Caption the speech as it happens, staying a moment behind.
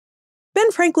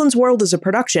Ben Franklin's World is a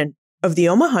production of the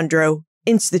Omohundro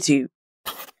Institute.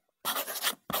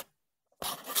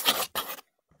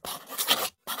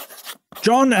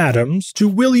 John Adams to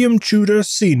William Tudor,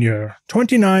 Sr.,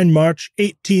 29 March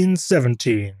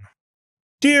 1817.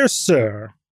 Dear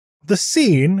Sir, the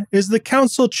scene is the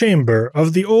council chamber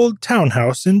of the old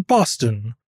townhouse in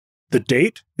Boston. The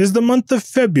date is the month of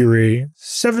February,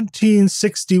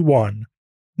 1761,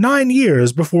 9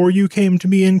 years before you came to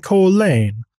me in Cole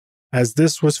Lane, as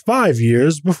this was 5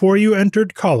 years before you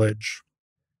entered college.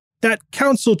 That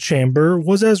council chamber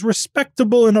was as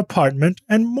respectable an apartment,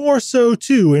 and more so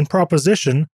too in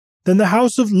proposition, than the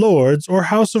House of Lords or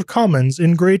House of Commons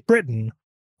in Great Britain,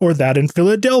 or that in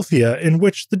Philadelphia in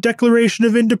which the Declaration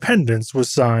of Independence was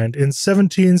signed in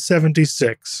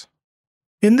 1776.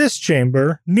 In this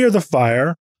chamber, near the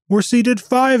fire, were seated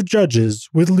 5 judges,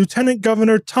 with Lieutenant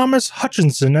Governor Thomas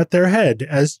Hutchinson at their head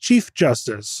as Chief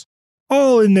Justice,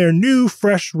 all in their new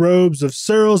fresh robes of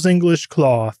Searles English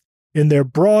cloth, in their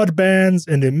broad bands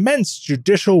and immense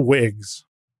judicial wigs.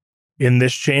 In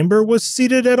this chamber was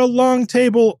seated at a long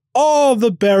table all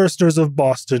the barristers of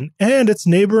Boston and its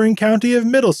neighboring county of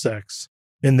Middlesex,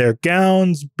 in their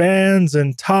gowns, bands,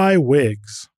 and tie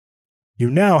wigs. You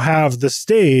now have the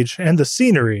stage and the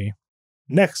scenery.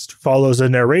 Next follows a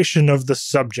narration of the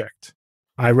subject.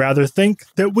 I rather think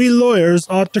that we lawyers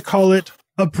ought to call it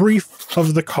a brief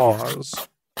of the cause.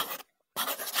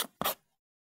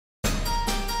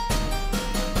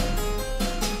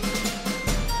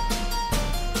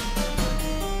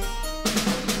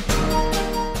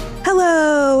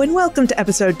 Hello, and welcome to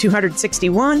episode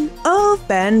 261 of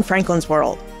Ben Franklin's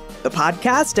World, the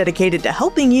podcast dedicated to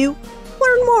helping you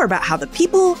learn more about how the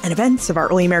people and events of our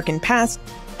early American past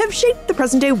have shaped the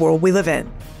present-day world we live in.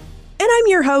 And I'm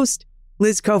your host,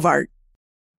 Liz Covart.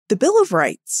 The Bill of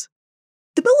Rights.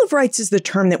 The Bill of Rights is the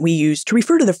term that we use to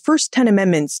refer to the first 10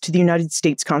 amendments to the United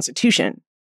States Constitution.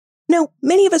 Now,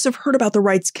 many of us have heard about the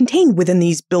rights contained within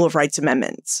these Bill of Rights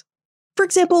amendments. For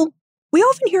example, we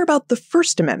often hear about the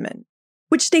First Amendment,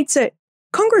 which states that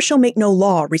Congress shall make no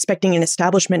law respecting an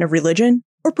establishment of religion,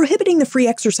 or prohibiting the free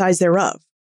exercise thereof,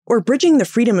 or abridging the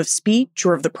freedom of speech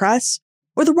or of the press,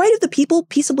 or the right of the people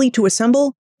peaceably to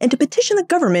assemble and to petition the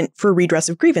government for redress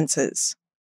of grievances.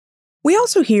 We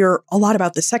also hear a lot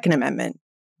about the Second Amendment,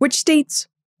 which states,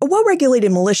 a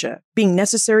well-regulated militia being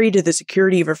necessary to the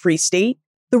security of a free state,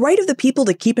 the right of the people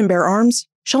to keep and bear arms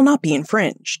shall not be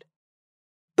infringed.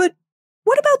 But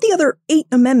what about the other 8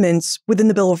 amendments within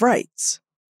the Bill of Rights?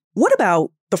 What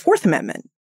about the Fourth Amendment?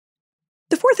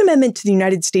 The Fourth Amendment to the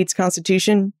United States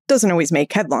Constitution doesn't always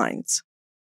make headlines,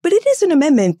 but it is an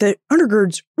amendment that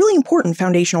undergirds really important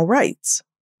foundational rights.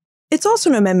 It's also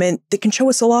an amendment that can show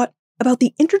us a lot about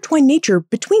the intertwined nature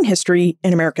between history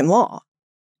and American law.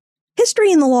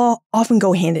 History and the law often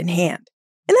go hand in hand,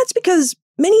 and that's because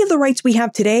many of the rights we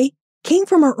have today came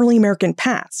from our early American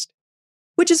past,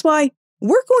 which is why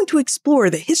we're going to explore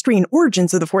the history and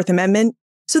origins of the Fourth Amendment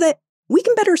so that we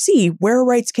can better see where our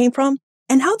rights came from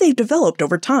and how they've developed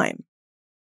over time.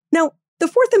 Now, the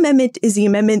Fourth Amendment is the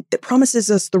amendment that promises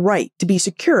us the right to be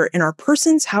secure in our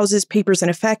persons, houses, papers,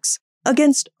 and effects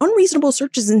against unreasonable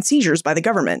searches and seizures by the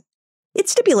government. It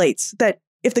stipulates that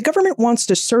if the government wants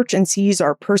to search and seize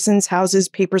our persons, houses,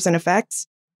 papers, and effects,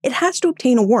 it has to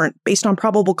obtain a warrant based on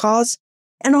probable cause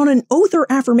and on an oath or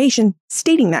affirmation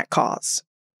stating that cause.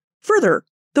 Further,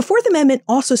 the Fourth Amendment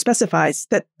also specifies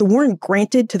that the warrant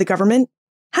granted to the government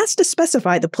has to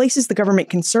specify the places the government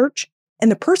can search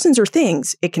and the persons or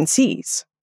things it can seize.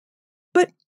 But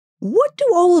what do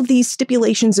all of these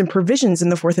stipulations and provisions in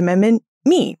the Fourth Amendment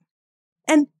mean?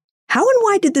 And how and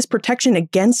why did this protection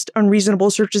against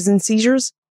unreasonable searches and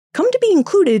seizures come to be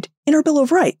included in our Bill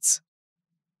of Rights?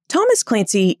 Thomas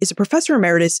Clancy is a Professor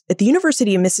Emeritus at the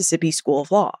University of Mississippi School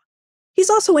of Law. He's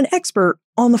also an expert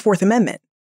on the Fourth Amendment.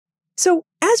 So,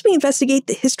 as we investigate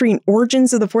the history and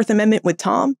origins of the Fourth Amendment with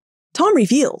Tom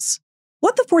reveals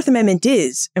what the Fourth Amendment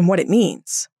is and what it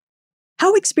means,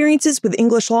 how experiences with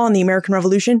English law in the American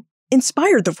Revolution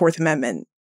inspired the Fourth Amendment,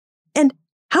 and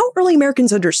how early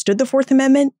Americans understood the Fourth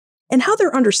Amendment and how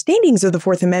their understandings of the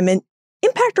Fourth Amendment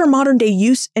impact our modern-day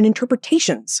use and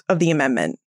interpretations of the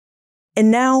amendment.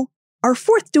 And now, our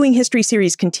fourth Doing History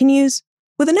series continues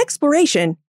with an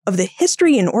exploration of the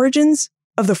history and origins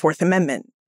of the Fourth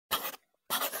Amendment.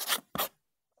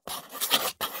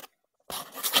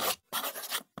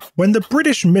 When the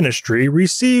British ministry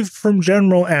received from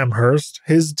General Amherst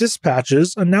his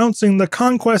dispatches announcing the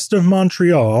conquest of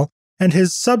Montreal and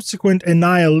his subsequent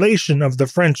annihilation of the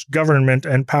French government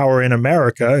and power in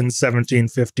America in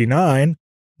 1759,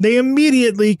 They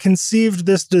immediately conceived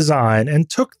this design and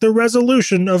took the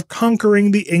resolution of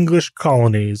conquering the English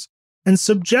colonies and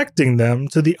subjecting them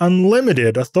to the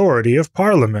unlimited authority of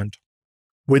Parliament.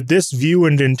 With this view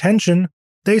and intention,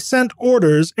 they sent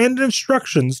orders and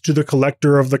instructions to the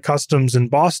Collector of the Customs in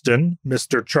Boston,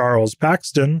 Mr. Charles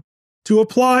Paxton, to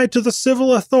apply to the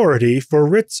civil authority for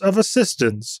writs of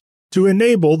assistance to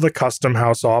enable the custom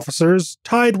house officers,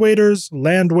 tide waiters,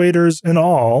 land waiters, and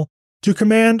all to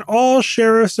command all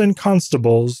sheriffs and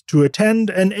constables to attend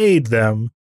and aid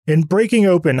them in breaking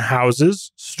open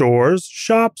houses, stores,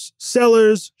 shops,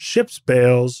 cellars, ships'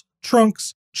 bales,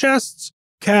 trunks, chests,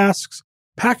 casks,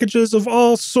 packages of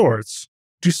all sorts,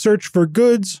 to search for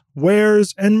goods,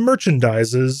 wares, and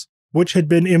merchandises which had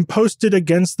been imposted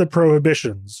against the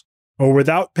prohibitions, or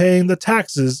without paying the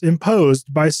taxes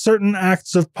imposed by certain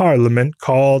acts of Parliament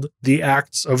called the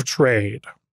Acts of Trade.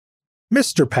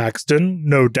 Mr. Paxton,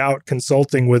 no doubt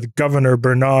consulting with Governor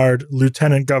Bernard,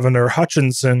 Lieutenant Governor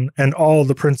Hutchinson, and all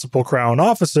the principal Crown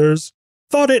officers,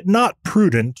 thought it not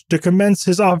prudent to commence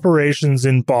his operations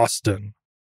in Boston.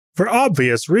 For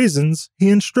obvious reasons, he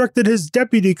instructed his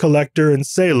deputy collector in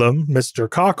Salem, Mr.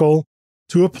 Cockle,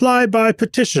 to apply by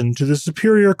petition to the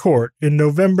Superior Court in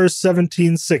November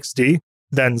 1760,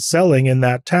 then selling in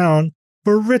that town,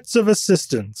 for writs of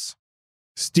assistance.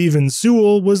 Stephen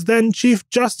Sewell was then Chief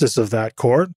Justice of that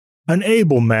court, an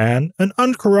able man, an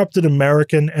uncorrupted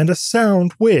American, and a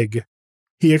sound Whig.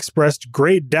 He expressed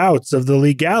great doubts of the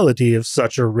legality of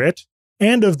such a writ,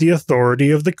 and of the authority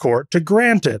of the court to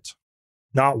grant it.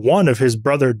 Not one of his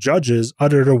brother judges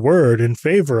uttered a word in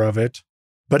favor of it,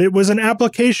 but it was an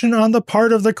application on the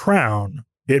part of the Crown.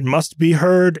 It must be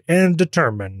heard and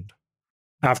determined.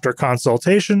 After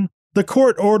consultation, the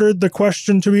court ordered the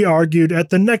question to be argued at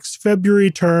the next February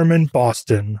term in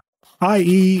Boston,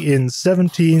 i.e. in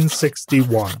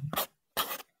 1761.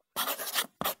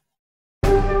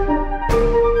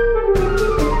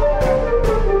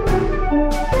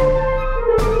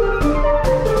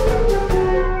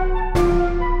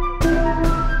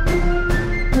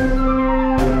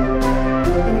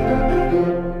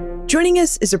 Joining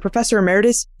us is a Professor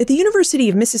Emeritus at the University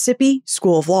of Mississippi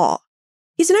School of Law.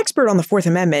 He's an expert on the Fourth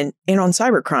Amendment and on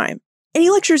cybercrime, and he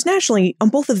lectures nationally on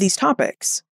both of these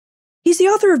topics. He's the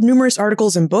author of numerous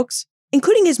articles and books,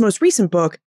 including his most recent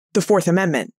book, The Fourth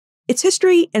Amendment, Its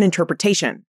History and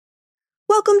Interpretation.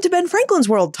 Welcome to Ben Franklin's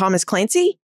World, Thomas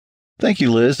Clancy. Thank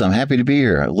you, Liz. I'm happy to be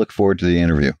here. I look forward to the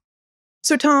interview.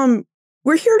 So, Tom,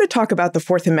 we're here to talk about the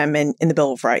Fourth Amendment in the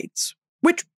Bill of Rights,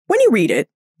 which, when you read it,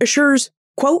 assures,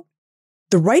 quote,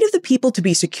 the right of the people to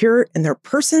be secure in their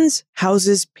persons,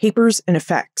 houses, papers, and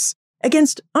effects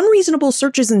against unreasonable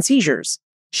searches and seizures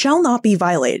shall not be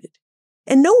violated,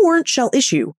 and no warrant shall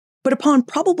issue but upon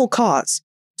probable cause,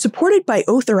 supported by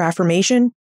oath or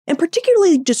affirmation, and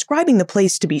particularly describing the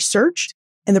place to be searched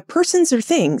and the persons or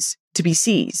things to be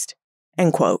seized,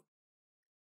 end quote.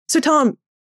 So, Tom,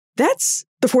 that's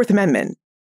the Fourth Amendment,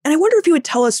 and I wonder if you would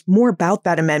tell us more about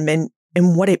that amendment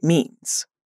and what it means.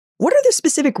 What are the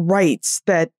specific rights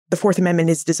that the Fourth Amendment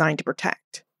is designed to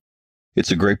protect? It's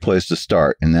a great place to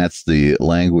start, and that's the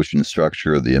language and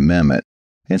structure of the amendment.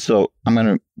 And so I'm going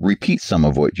to repeat some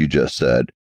of what you just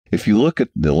said. If you look at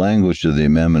the language of the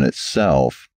amendment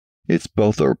itself, it's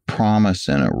both a promise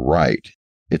and a right.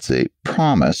 It's a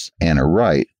promise and a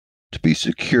right to be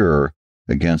secure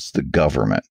against the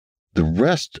government. The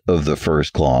rest of the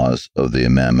first clause of the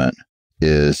amendment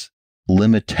is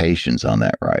limitations on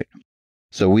that right.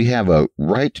 So we have a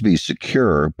right to be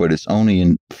secure, but it's only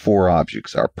in 4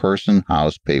 objects: our person,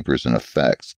 house, papers, and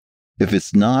effects. If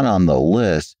it's not on the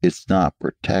list, it's not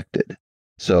protected.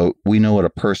 So we know what a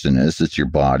person is. It's your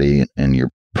body and your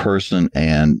person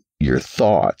and your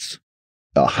thoughts.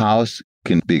 A house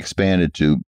can be expanded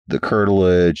to the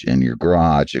curtilage and your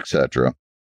garage, etc.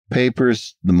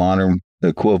 Papers, the modern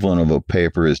equivalent of a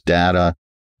paper is data,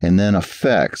 and then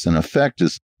effects. An effect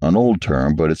is an old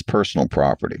term, but it's personal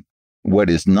property.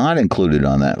 What is not included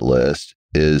on that list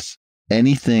is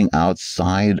anything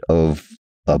outside of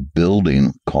a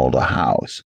building called a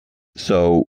house.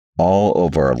 So all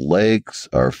of our lakes,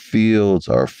 our fields,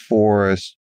 our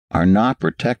forests are not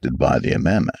protected by the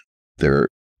amendment. They're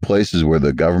places where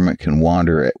the government can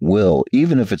wander at will,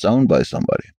 even if it's owned by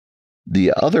somebody.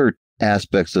 The other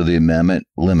aspects of the amendment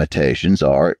limitations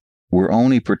are we're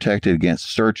only protected against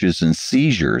searches and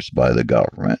seizures by the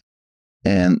government.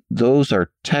 And those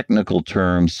are technical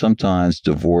terms, sometimes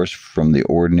divorced from the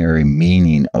ordinary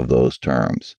meaning of those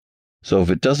terms. So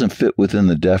if it doesn't fit within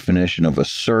the definition of a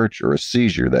search or a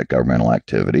seizure, that governmental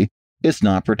activity, it's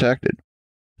not protected.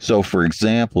 So, for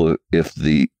example, if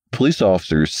the police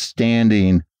officer is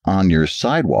standing on your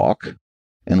sidewalk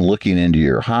and looking into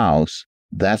your house,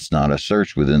 that's not a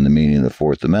search within the meaning of the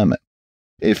Fourth Amendment.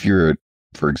 If you're,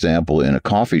 for example, in a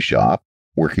coffee shop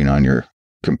working on your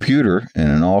computer and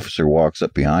an officer walks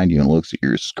up behind you and looks at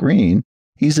your screen,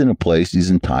 he's in a place he's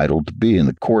entitled to be, and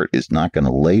the court is not going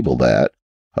to label that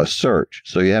a search.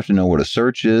 So you have to know what a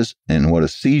search is and what a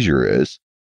seizure is,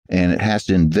 and it has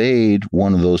to invade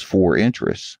one of those four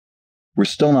interests. We're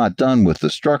still not done with the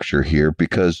structure here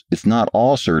because it's not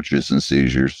all searches and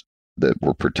seizures that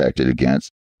we're protected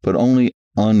against, but only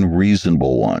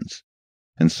unreasonable ones.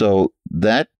 And so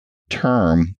that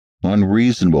term,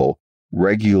 unreasonable,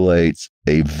 regulates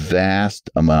a vast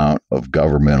amount of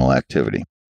governmental activity.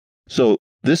 So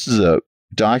this is a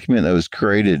document that was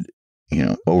created,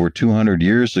 over 200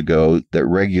 years ago that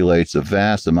regulates a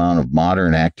vast amount of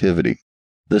modern activity.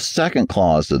 The second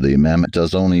clause of the amendment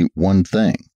does only one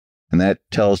thing, and that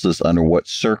tells us under what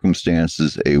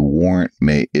circumstances a warrant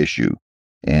may issue.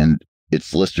 And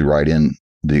it's listed right in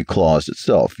the clause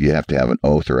itself. You have to have an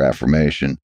oath or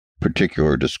affirmation,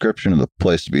 particular description of the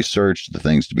place to be searched, the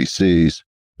things to be seized,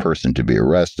 person to be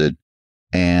arrested,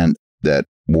 and that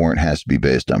warrant has to be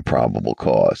based on probable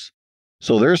cause.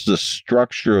 So there's the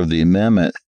structure of the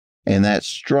amendment, and that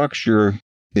structure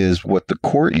is what the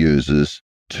court uses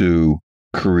to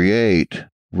create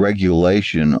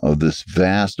regulation of this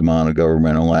vast amount of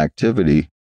governmental activity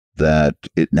that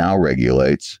it now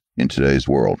regulates in today's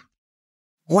world.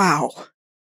 Wow.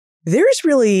 There's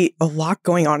really a lot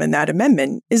going on in that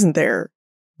amendment, isn't there?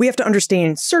 We have to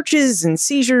understand searches and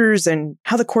seizures and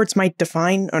how the courts might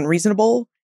define unreasonable.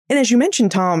 And as you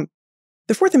mentioned, Tom,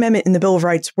 the Fourth Amendment and the Bill of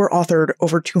Rights were authored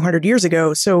over 200 years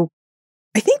ago. So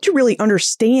I think to really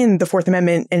understand the Fourth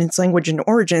Amendment and its language and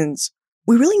origins,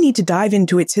 we really need to dive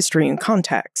into its history and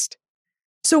context.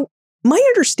 So my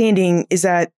understanding is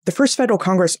that the first federal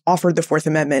Congress offered the Fourth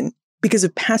Amendment because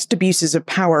of past abuses of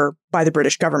power by the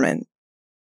British government.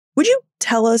 Would you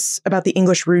tell us about the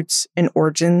English roots and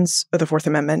origins of the Fourth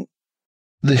Amendment?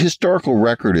 The historical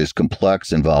record is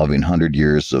complex, involving 100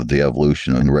 years of the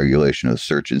evolution and regulation of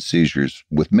search and seizures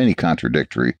with many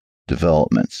contradictory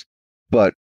developments.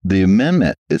 But the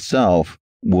amendment itself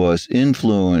was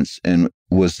influenced and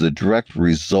was the direct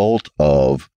result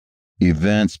of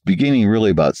events beginning really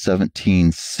about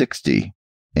 1760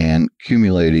 and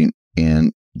accumulating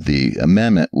in the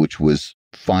amendment, which was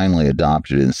finally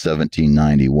adopted in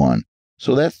 1791.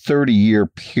 So that 30-year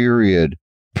period,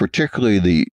 particularly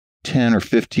the 10 or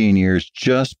 15 years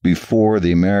just before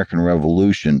the American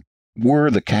Revolution, were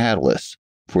the catalysts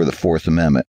for the Fourth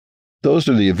Amendment. Those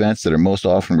are the events that are most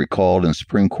often recalled in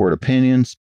Supreme Court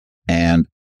opinions and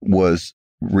was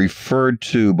referred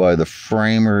to by the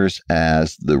framers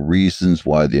as the reasons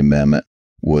why the amendment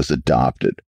was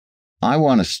adopted. I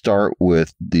want to start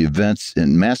with the events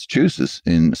in Massachusetts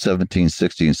in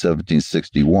 1760 and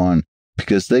 1761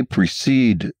 because they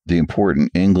precede the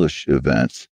important English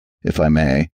events, if I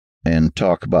may, and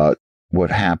talk about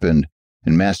what happened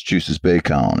in Massachusetts Bay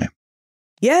Colony.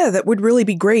 Yeah, that would really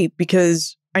be great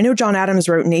because I know John Adams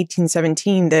wrote in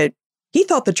 1817 that he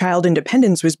thought the child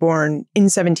independence was born in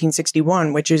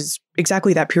 1761, which is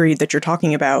exactly that period that you're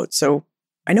talking about. So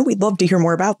I know we'd love to hear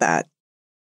more about that.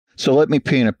 So let me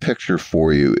paint a picture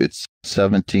for you. It's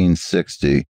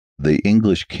 1760. The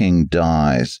English king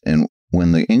dies. And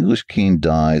when the English king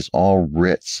dies, all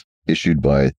writs issued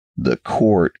by the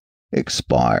court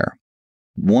expire.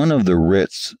 One of the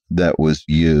writs that was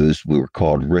used were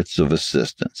called writs of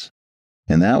assistance.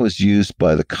 And that was used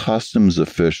by the customs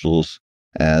officials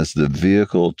as the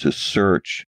vehicle to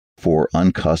search for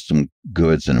uncustomed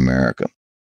goods in America.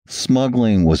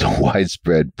 Smuggling was a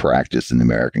widespread practice in the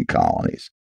American colonies,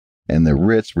 and the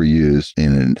writs were used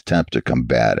in an attempt to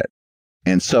combat it.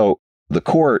 And so the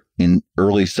court in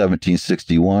early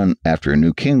 1761, after a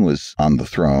new king was on the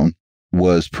throne,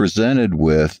 was presented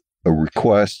with a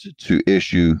request to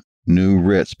issue new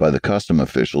writs by the custom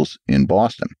officials in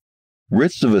Boston.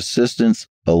 Writs of assistance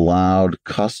allowed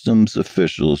customs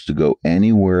officials to go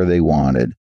anywhere they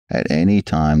wanted, at any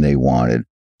time they wanted,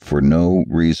 for no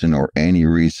reason or any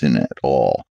reason at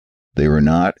all. They were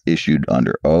not issued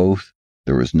under oath.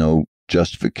 There was no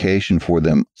justification for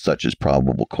them, such as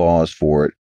probable cause for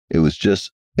it. It was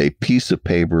just a piece of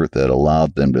paper that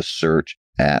allowed them to search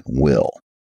at will.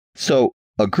 So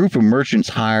a group of merchants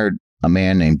hired a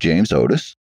man named James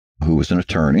Otis, who was an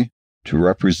attorney, to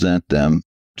represent them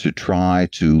to try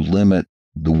to limit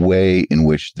the way in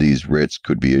which these writs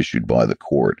could be issued by the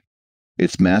court.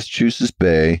 It's Massachusetts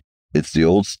Bay. It's the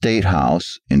old State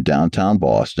House in downtown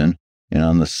Boston, and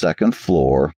on the second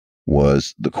floor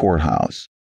was the courthouse.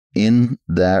 In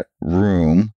that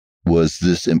room was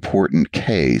this important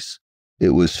case. It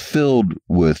was filled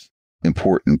with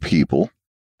important people.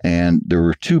 And there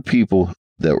were two people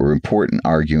that were important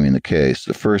arguing the case.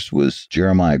 The first was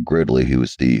Jeremiah Gridley, who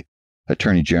was the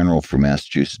Attorney General for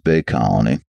Massachusetts Bay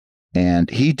Colony. And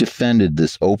he defended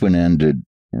this open-ended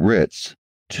writs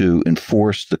to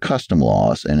enforce the custom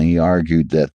laws. And he argued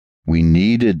that we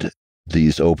needed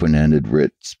these open-ended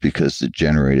writs because it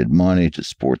generated money to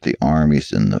support the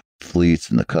armies and the fleets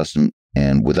and the custom.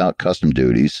 And without custom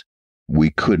duties, we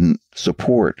couldn't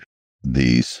support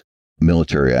these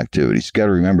military activities. You got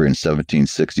to remember, in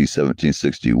 1760,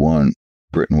 1761,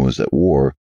 Britain was at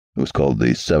war. It was called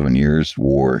the 7 Years'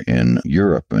 War in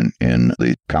Europe, and in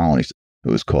the colonies, it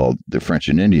was called the French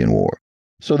and Indian War.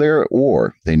 So they're at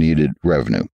war. They needed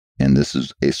revenue, and this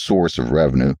is a source of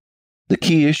revenue. The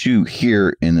key issue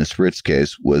here in this writs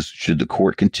case was, should the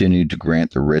court continue to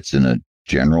grant the writs in a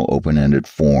general open-ended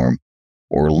form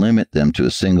or limit them to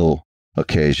a single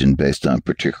occasion based on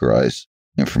particularized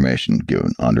information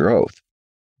given under oath?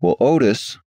 Well,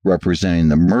 Otis, representing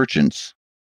the merchants,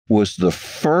 was the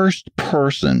first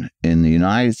person in the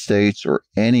United States or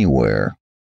anywhere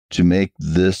to make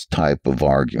this type of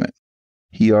argument.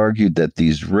 He argued that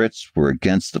these writs were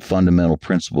against the fundamental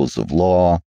principles of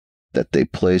law, that they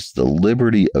placed the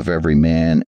liberty of every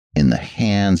man in the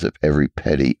hands of every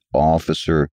petty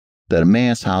officer, that a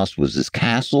man's house was his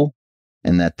castle,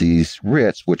 and that these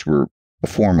writs, which were a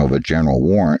form of a general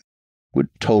warrant, would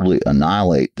totally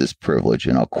annihilate this privilege.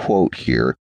 And I'll quote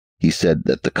here. He said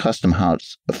that the custom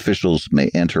house officials may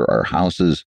enter our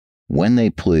houses when they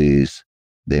please.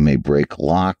 They may break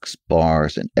locks,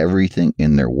 bars, and everything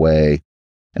in their way.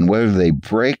 And whether they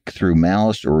break through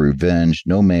malice or revenge,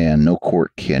 no man, no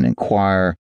court can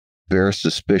inquire. Bare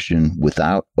suspicion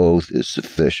without oath is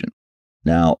sufficient.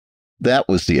 Now, that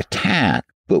was the attack,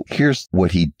 but here's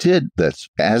what he did that's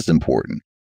as important.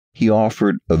 He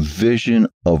offered a vision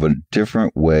of a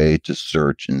different way to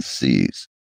search and seize.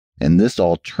 And this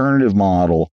alternative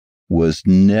model was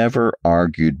never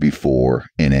argued before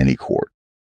in any court.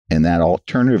 And that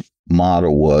alternative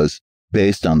model was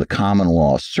based on the common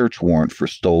law search warrant for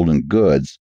stolen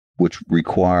goods, which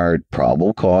required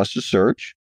probable cause to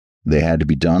search. They had to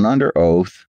be done under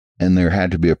oath, and there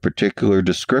had to be a particular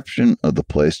description of the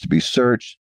place to be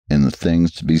searched and the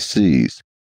things to be seized.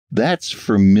 That's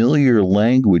familiar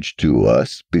language to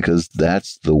us because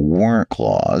that's the warrant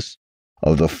clause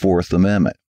of the Fourth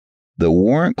Amendment. The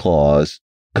warrant clause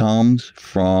comes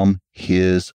from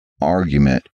his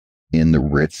argument in the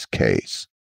writs case.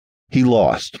 He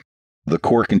lost. The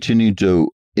court continued to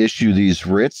issue these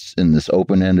writs in this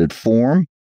open-ended form,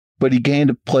 but he gained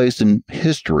a place in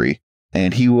history,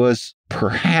 and he was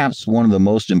perhaps one of the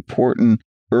most important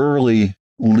early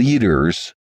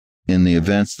leaders in the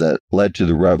events that led to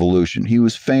the Revolution. He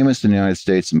was famous in the United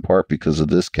States in part because of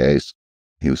this case.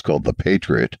 He was called the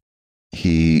Patriot.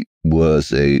 He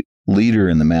was a leader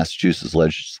in the Massachusetts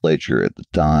legislature at the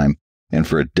time, and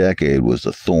for a decade was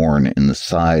a thorn in the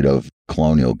side of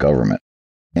colonial government.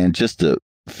 And just to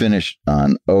finish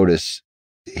on Otis,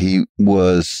 he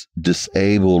was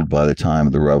disabled by the time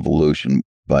of the Revolution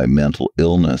by mental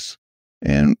illness.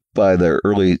 And by the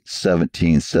early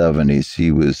 1770s,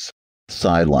 he was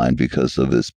sidelined because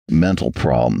of his mental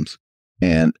problems.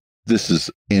 And this is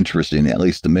interesting, at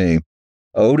least to me.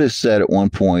 Otis said at one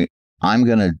point, "I'm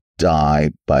going to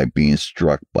die by being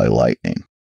struck by lightning."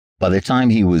 By the time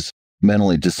he was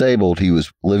mentally disabled, he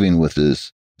was living with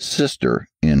his sister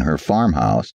in her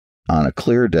farmhouse on a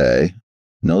clear day,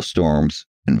 no storms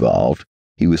involved.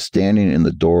 He was standing in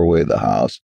the doorway of the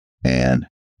house, and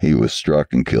he was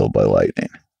struck and killed by lightning.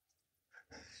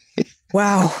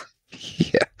 Wow.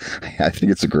 Yeah, I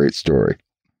think it's a great story.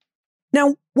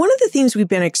 Now, one of the themes we've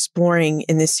been exploring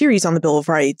in this series on the Bill of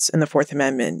Rights and the Fourth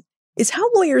Amendment is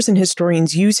how lawyers and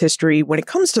historians use history when it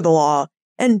comes to the law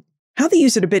and how they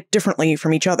use it a bit differently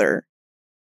from each other.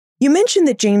 You mentioned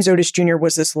that James Otis Jr.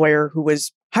 was this lawyer who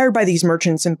was hired by these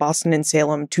merchants in Boston and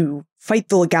Salem to fight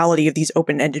the legality of these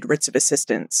open-ended writs of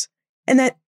assistance, and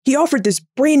that he offered this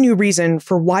brand new reason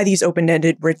for why these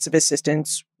open-ended writs of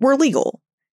assistance were legal.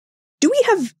 Do we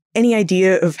have any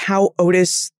idea of how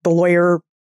Otis, the lawyer,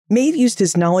 may have used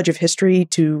his knowledge of history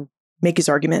to make his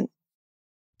argument?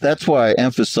 That's why I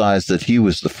emphasize that he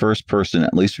was the first person,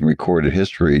 at least in recorded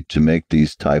history, to make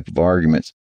these type of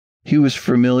arguments. He was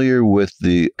familiar with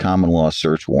the common law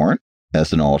search warrant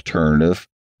as an alternative,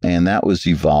 and that was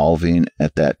evolving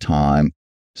at that time.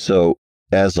 So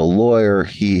as a lawyer,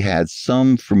 he had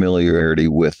some familiarity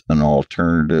with an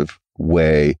alternative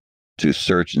way to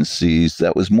search and seize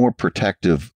that was more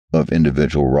protective of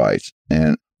individual rights.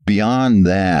 And beyond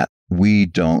that, we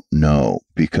don't know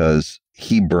because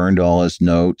he burned all his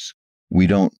notes. We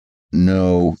don't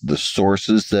know the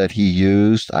sources that he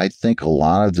used. I think a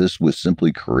lot of this was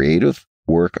simply creative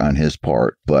work on his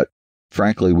part, but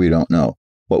frankly, we don't know.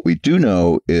 What we do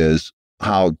know is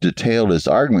how detailed his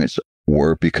arguments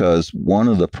were, because one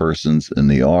of the persons in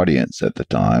the audience at the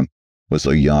time was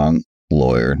a young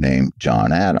lawyer named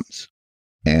John Adams.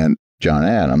 And John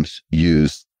Adams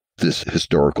used this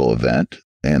historical event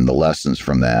and the lessons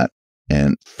from that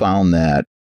and found that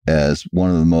as one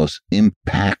of the most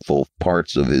impactful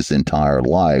parts of his entire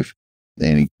life.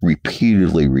 And he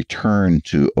repeatedly returned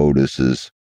to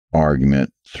Otis's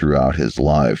argument throughout his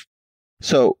life.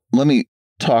 So let me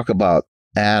talk about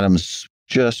Adams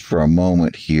just for a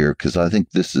moment here, because I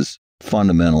think this is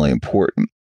fundamentally important.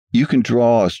 You can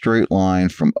draw a straight line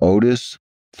from Otis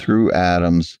through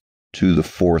Adams to the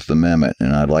Fourth Amendment,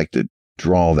 and I'd like to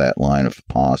draw that line if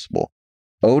possible.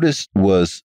 Otis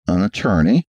was an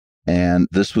attorney, and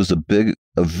this was a big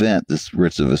event, this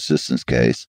writs of assistance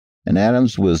case, and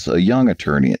Adams was a young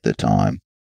attorney at the time.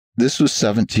 This was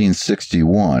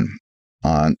 1761.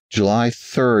 On July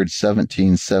 3rd,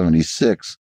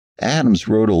 1776, Adams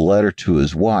wrote a letter to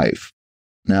his wife.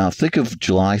 Now, think of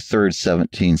July 3rd,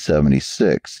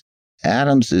 1776.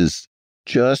 Adams is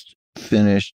just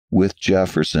finished with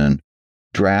Jefferson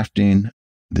drafting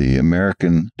the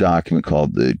American document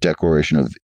called the Declaration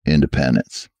of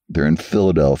Independence. They're in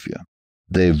Philadelphia.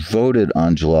 They voted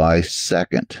on July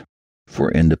 2nd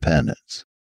for independence.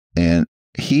 And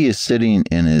he is sitting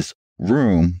in his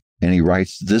room and he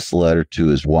writes this letter to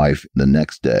his wife the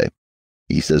next day.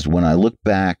 He says, "When I look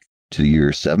back to the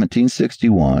year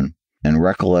 1761 and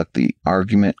recollect the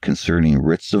argument concerning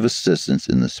writs of assistance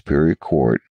in the Superior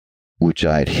Court, which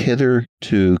I had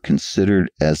hitherto considered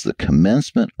as the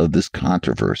commencement of this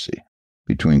controversy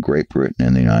between Great Britain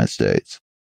and the United States,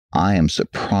 I am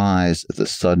surprised at the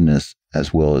suddenness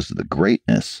as well as the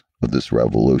greatness of this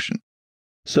revolution."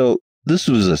 So this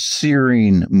was a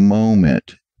searing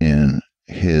moment in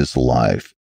his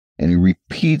life, and he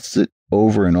repeats it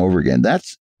over and over again.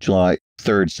 That's July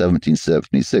 3rd,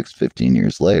 1776, 15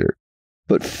 years later.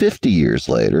 But 50 years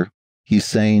later, he's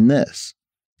saying this.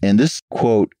 And this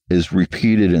quote is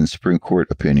repeated in Supreme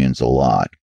Court opinions a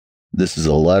lot. This is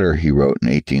a letter he wrote in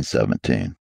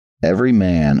 1817. "Every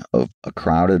man of a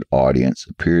crowded audience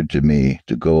appeared to me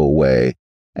to go away,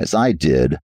 as I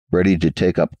did, ready to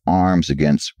take up arms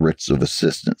against writs of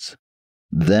assistance.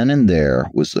 Then and there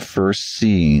was the first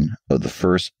scene of the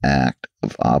first act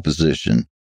of opposition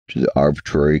to the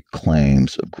arbitrary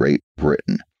claims of Great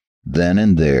Britain. Then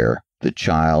and there the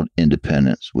child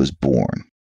independence was born."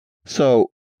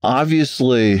 So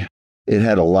obviously it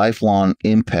had a lifelong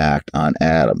impact on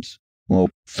Adams. Well,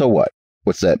 so what?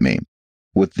 What's that mean?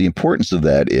 What the importance of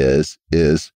that is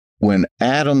when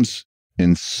Adams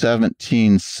in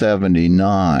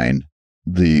 1779,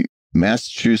 the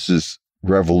Massachusetts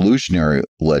Revolutionary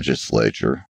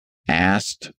Legislature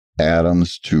asked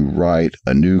Adams to write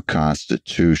a new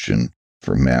constitution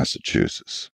for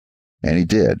Massachusetts. And he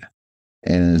did.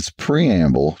 And his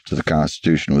preamble to the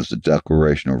Constitution was the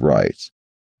Declaration of Rights.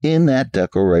 In that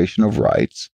Declaration of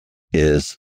Rights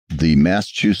is the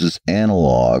Massachusetts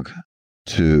analog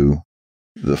to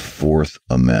the Fourth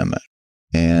Amendment.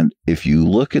 And if you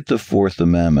look at the Fourth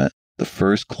Amendment, the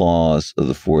first clause of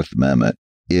the Fourth Amendment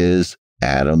is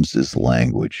Adams's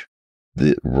language.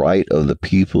 The right of the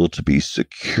people to be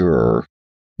secure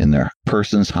in their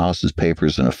persons, houses,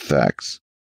 papers, and effects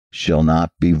shall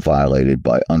not be violated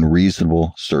by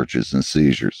unreasonable searches and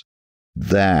seizures.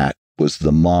 That was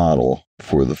the model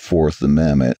for the Fourth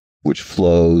Amendment, which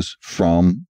flows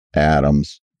from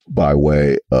Adams by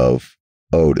way of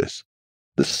Otis.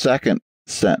 The second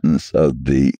sentence of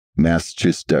the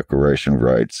Massachusetts Declaration of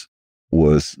Rights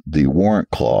was the warrant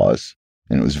clause,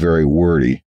 and it was very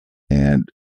wordy. And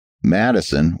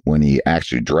Madison, when he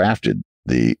actually drafted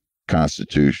the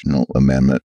constitutional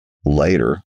amendment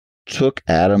later, took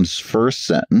Adams' first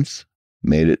sentence,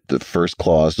 made it the first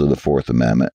clause of the Fourth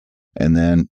Amendment, and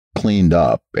then cleaned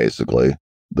up, basically,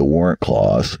 the warrant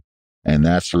clause, and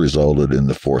that's resulted in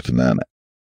the Fourth Amendment.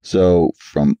 So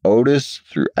from Otis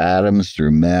through Adams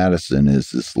through Madison is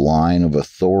this line of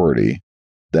authority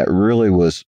that really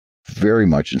was very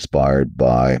much inspired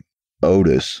by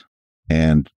Otis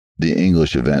and the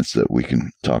English events that we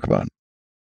can talk about.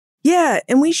 Yeah,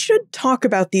 and we should talk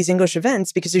about these English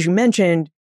events because, as you mentioned,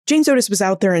 James Otis was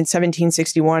out there in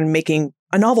 1761 making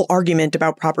a novel argument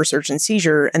about proper search and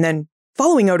seizure, and then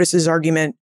following Otis's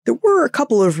argument, there were a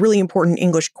couple of really important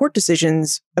English court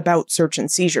decisions about search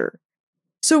and seizure.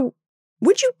 So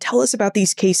would you tell us about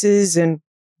these cases and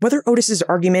whether Otis's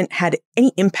argument had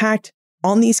any impact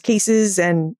on these cases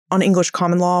and on English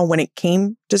common law when it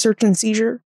came to search and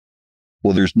seizure?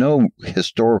 Well, there's no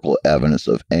historical evidence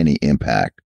of any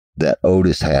impact that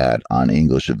Otis had on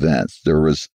English events. There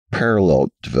was parallel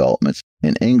developments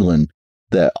in England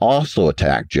that also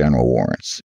attacked general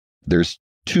warrants. There's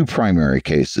two primary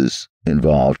cases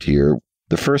involved here,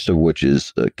 the first of which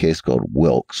is a case called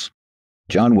Wilkes.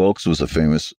 John Wilkes was a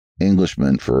famous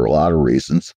Englishman for a lot of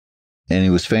reasons, and he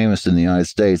was famous in the United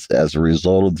States as a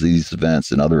result of these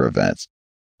events and other events.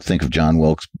 Think of John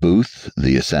Wilkes Booth,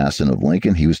 the assassin of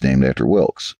Lincoln. He was named after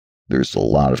Wilkes. There's a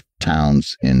lot of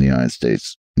towns in the United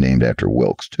States named after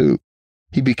Wilkes, too.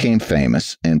 He became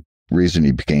famous, and the reason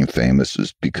he became famous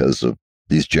is because of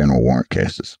these general warrant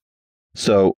cases.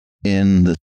 So in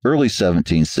the early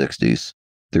 1760s,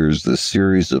 there's this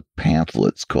series of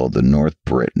pamphlets called the North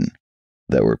Briton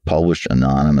that were published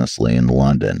anonymously in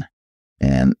London.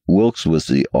 And Wilkes was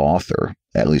the author,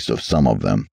 at least of some of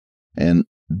them. And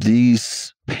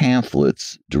these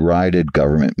pamphlets derided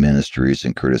government ministries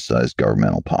and criticized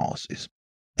governmental policies.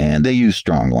 And they used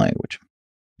strong language.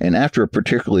 And after a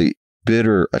particularly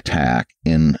bitter attack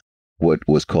in what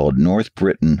was called North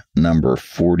Briton number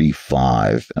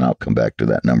 45, and I'll come back to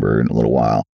that number in a little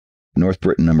while, North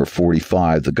Briton number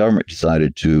 45, the government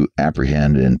decided to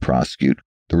apprehend and prosecute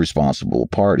the responsible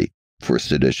party for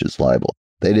seditious libel.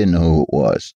 They didn't know who it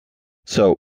was.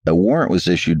 So a warrant was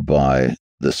issued by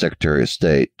the Secretary of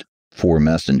State for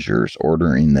messengers,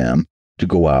 ordering them to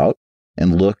go out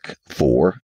and look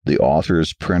for the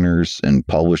authors, printers, and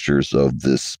publishers of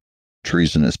this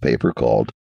treasonous paper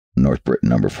called North Briton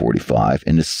number 45,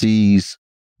 and to seize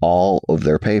all of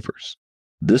their papers.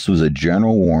 This was a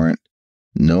general warrant.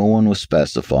 No one was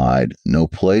specified. No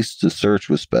place to search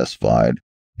was specified.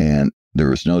 And there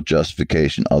was no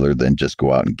justification other than just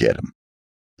go out and get them.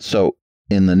 So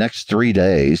in the next 3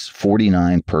 days,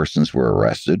 49 persons were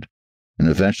arrested. And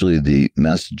eventually the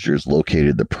messengers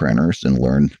located the printers and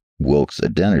learned Wilkes'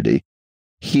 identity.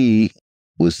 He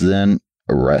was then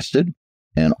arrested,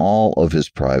 and all of his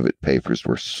private papers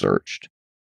were searched.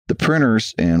 The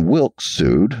printers and Wilkes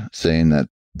sued, saying that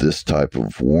this type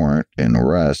of warrant and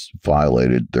arrest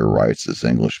violated their rights as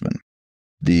Englishmen.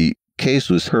 The case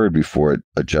was heard before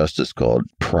a justice called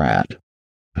Pratt,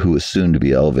 who was soon to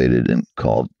be elevated and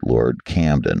called Lord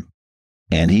Camden,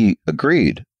 and he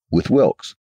agreed with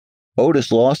Wilkes.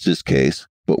 Otis lost his case,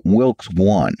 but Wilkes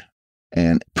won,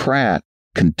 and Pratt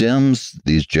condemns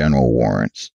these general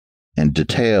warrants and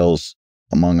details,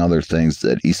 among other things,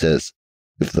 that he says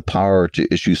if the power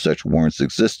to issue such warrants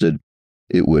existed,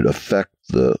 it would affect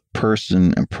the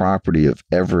person and property of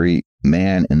every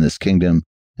man in this kingdom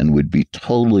and would be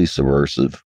totally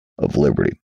subversive of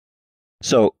liberty.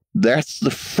 So that's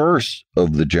the first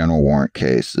of the general warrant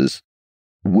cases.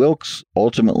 Wilkes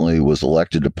ultimately was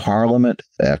elected to Parliament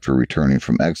after returning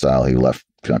from exile. He left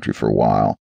the country for a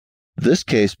while. This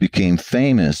case became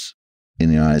famous in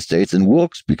the United States, and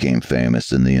Wilkes became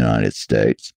famous in the United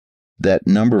States. That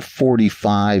number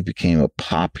 45 became a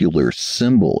popular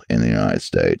symbol in the United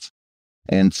States.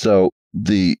 And so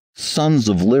the Sons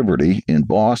of Liberty in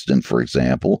Boston, for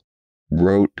example,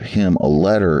 wrote him a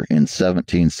letter in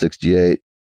 1768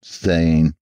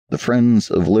 saying, "The Friends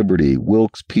of Liberty,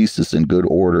 Wilkes, Pieces, in good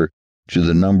order to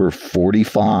the number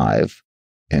 45,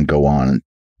 and go on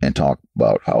and talk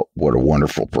about what a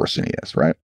wonderful person he is,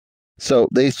 right? So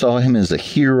they saw him as a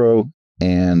hero,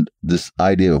 and this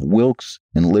idea of Wilkes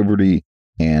and liberty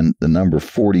and the number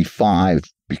 45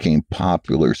 became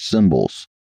popular symbols.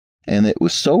 And it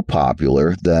was so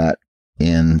popular that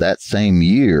in that same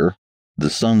year, the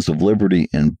Sons of Liberty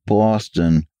in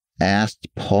Boston asked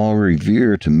Paul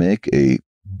Revere to make a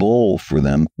bowl for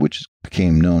them, which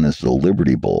became known as the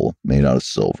Liberty Bowl, made out of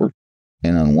silver.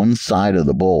 And on one side of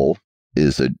the bowl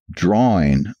is a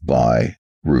drawing by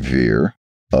Revere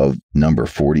of number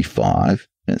 45.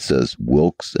 And it says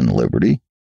Wilkes and Liberty.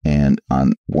 And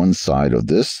on one side of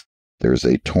this, there's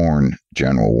a torn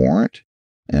general warrant.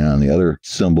 And on the other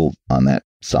symbol on that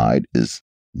side is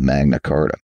Magna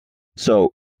Carta.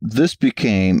 So this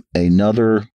became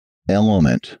another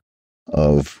element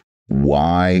of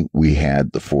why we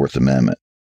had the Fourth Amendment,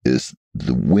 is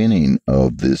the winning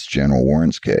of this general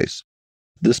warrants case.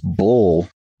 This bull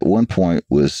at one point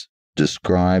was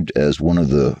described as one of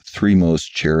the three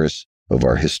most cherished of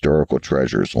our historical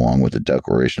treasures, along with the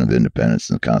Declaration of Independence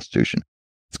and the Constitution.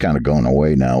 It's kind of going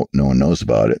away now. No one knows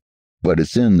about it, but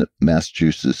it's in the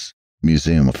Massachusetts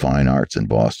Museum of Fine Arts in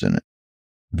Boston.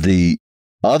 The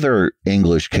other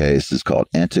English case is called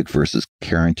Entick versus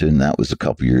Carrington. That was a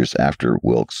couple years after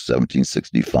Wilkes,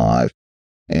 1765.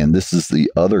 And this is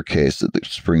the other case that the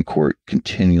Supreme Court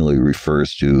continually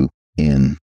refers to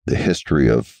in the history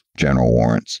of general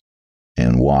warrants.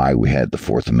 and why we had the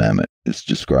Fourth Amendment. It's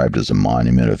described as a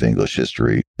monument of English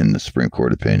history in the Supreme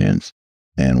Court opinions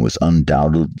and was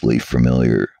undoubtedly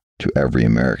familiar to every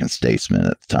American statesman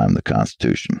at the time of the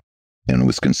Constitution, and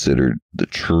was considered the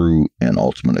true and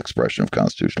ultimate expression of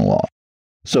constitutional law.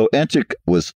 So Entick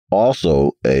was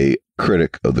also a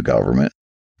critic of the government,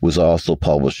 was also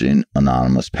publishing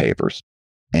anonymous papers,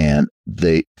 and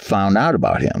they found out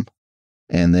about him,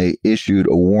 and they issued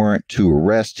a warrant to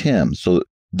arrest him. So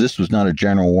this was not a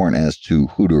general warrant as to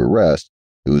who to arrest,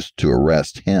 it was to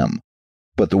arrest him.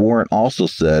 But the warrant also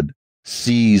said,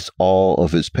 seize all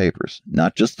of his papers,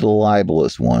 not just the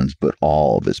libelous ones, but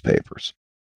all of his papers.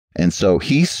 And so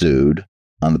he sued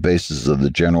on the basis of the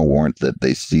general warrant that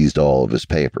they seized all of his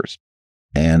papers.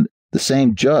 And the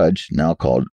same judge, now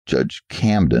called Judge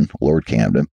Camden, Lord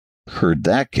Camden, heard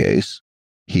that case.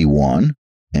 He won,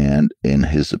 and in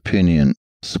his opinion,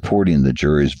 supporting the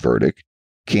jury's verdict,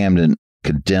 Camden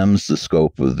condemns the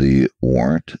scope of the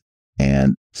warrant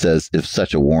and says if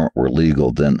such a warrant were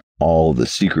legal, then all the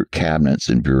secret cabinets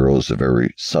and bureaus of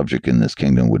every subject in this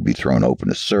kingdom would be thrown open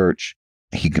to search.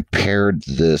 He compared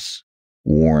this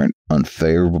warrant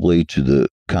unfavorably to the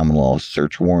common law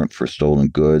search warrant for stolen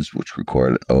goods, which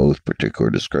required an oath,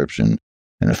 particular description,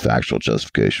 and a factual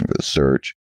justification for the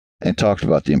search, and talked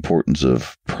about the importance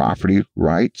of property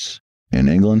rights in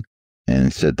England. And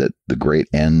he said that the great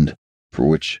end for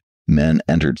which men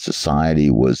entered society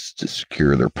was to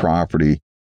secure their property,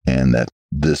 and that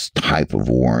this type of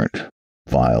warrant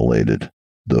violated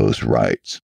those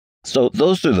rights. So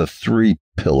those are the three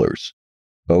pillars: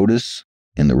 Otis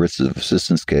in the writs of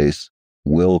assistance case,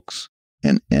 Wilkes,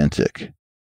 and Entick.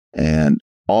 And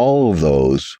all of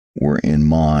those were in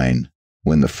mind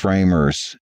when the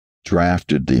framers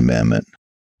drafted the amendment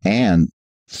and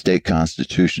state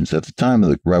constitutions. At the time of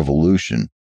the Revolution,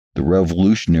 the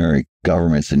revolutionary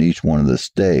governments in each one of the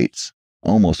states,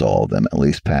 almost all of them at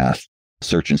least, passed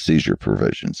search and seizure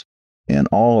provisions. And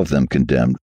all of them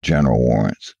condemned general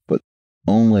warrants. But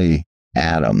only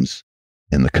Adams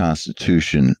in the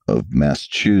Constitution of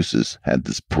Massachusetts had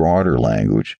this broader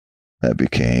language that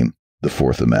became the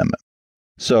Fourth Amendment.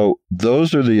 So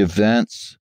those are the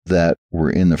events that were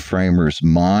in the framers'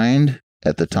 mind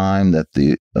at the time that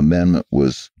the amendment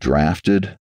was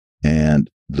drafted. And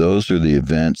those are the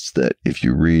events that, if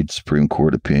you read Supreme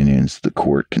Court opinions, the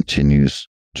court continues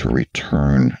to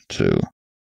return to.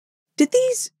 Did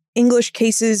these English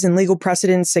cases and legal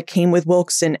precedents that came with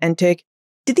Wilkes and Entick,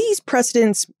 did these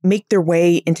precedents make their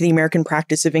way into the American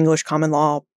practice of English common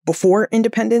law before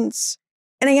independence?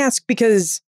 And I ask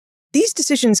because these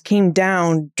decisions came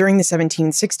down during the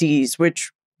 1760s,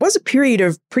 which was a period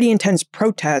of pretty intense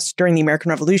protest during the American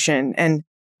Revolution, and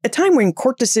a time when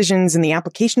court decisions and the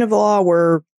application of the law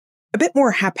were a bit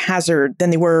more haphazard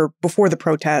than they were before the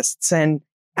protests and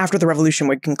after the Revolution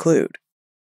would conclude.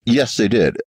 Yes, they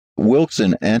did. Wilkes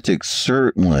and Entick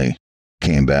certainly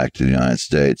came back to the United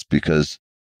States because,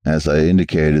 as I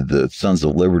indicated, the Sons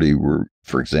of Liberty were,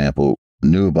 for example,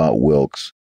 knew about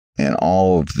Wilkes, and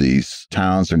all of these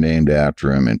towns are named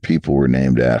after him and people were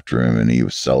named after him, and he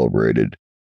was celebrated.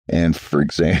 And, for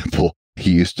example,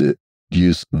 he used to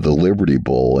use the Liberty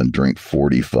Bowl and drink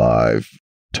 45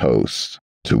 toasts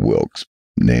to Wilkes,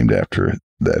 named after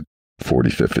that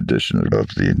 45th edition of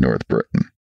the North Britain.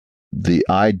 The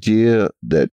idea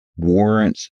that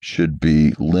warrants should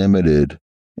be limited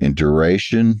in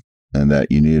duration and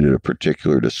that you needed a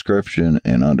particular description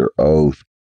and under oath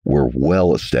were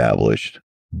well established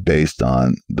based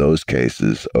on those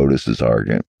cases. Otis's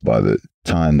argument, by the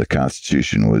time the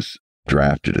Constitution was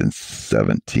drafted in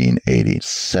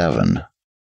 1787,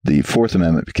 the Fourth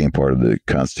Amendment became part of the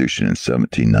Constitution in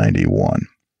 1791.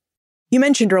 You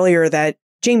mentioned earlier that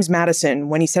James Madison,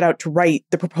 when he set out to write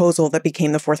the proposal that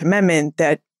became the Fourth Amendment,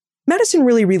 that Madison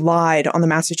really relied on the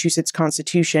Massachusetts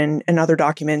Constitution and other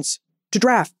documents to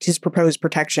draft his proposed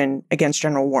protection against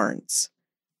general warrants.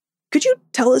 Could you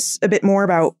tell us a bit more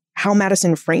about how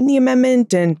Madison framed the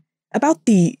amendment and about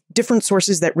the different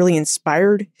sources that really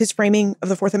inspired his framing of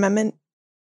the Fourth Amendment?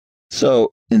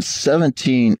 So in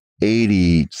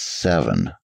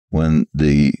 1787, when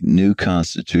the new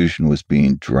Constitution was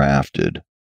being drafted,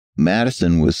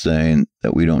 Madison was saying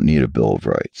that we don't need a Bill of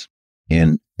Rights.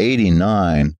 In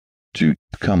 89, to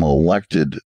become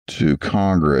elected to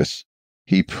Congress,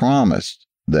 he promised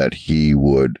that he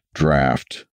would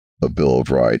draft a Bill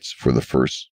of Rights for the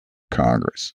first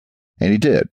Congress. And he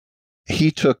did.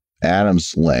 He took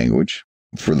Adams' language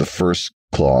for the first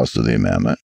clause of the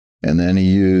amendment, and then he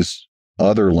used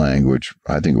other language,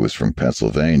 I think it was from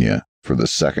Pennsylvania, for the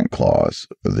second clause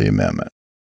of the amendment,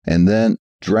 and then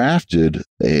drafted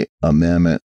an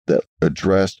amendment that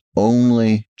addressed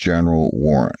only general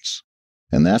warrants.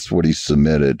 And that's what he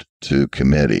submitted to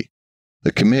committee.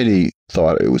 The committee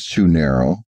thought it was too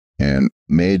narrow and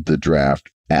made the draft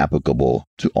applicable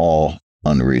to all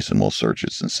unreasonable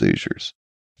searches and seizures.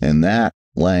 And that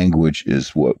language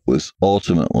is what was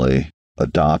ultimately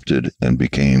adopted and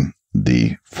became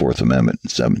the Fourth Amendment in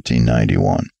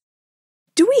 1791.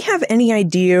 Do we have any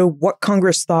idea what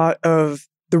Congress thought of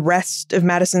the rest of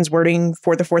Madison's wording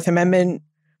for the Fourth Amendment?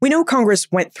 We know Congress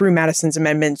went through Madison's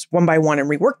amendments one by one and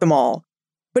reworked them all.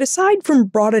 But aside from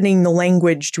broadening the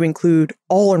language to include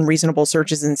all unreasonable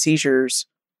searches and seizures,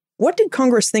 what did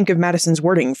Congress think of Madison's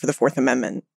wording for the Fourth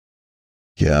Amendment?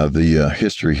 Yeah, the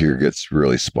history here gets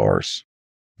really sparse.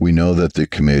 We know that the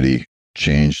committee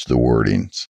changed the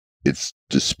wordings. It's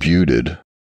disputed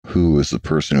who was the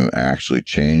person who actually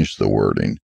changed the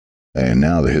wording. And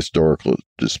now the historical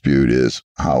dispute is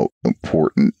how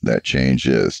important that change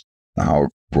is. How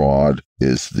broad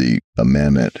is the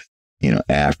amendment,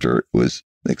 after it was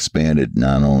expanded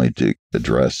not only to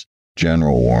address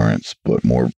general warrants, but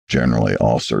more generally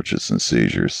all searches and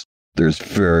seizures. There's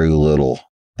very little,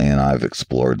 and I've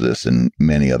explored this, and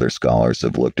many other scholars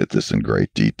have looked at this in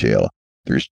great detail.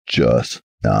 There's just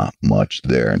not much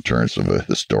there in terms of a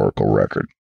historical record.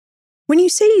 When you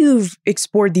say you've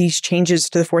explored these changes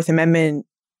to the Fourth Amendment,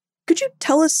 could you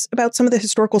tell us about some of the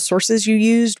historical sources you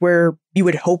used where you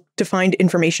would hope to find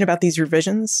information about these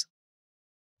revisions?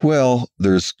 Well,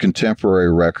 there's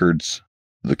contemporary records,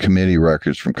 the committee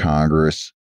records from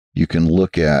Congress. You can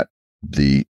look at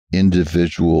the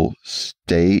individual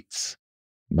states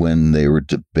when they were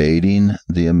debating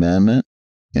the amendment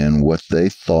and what they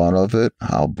thought of it,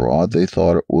 how broad they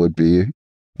thought it would be.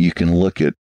 You can look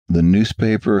at the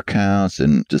newspaper accounts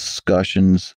and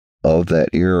discussions of that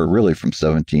era, really from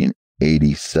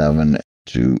 1787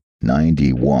 to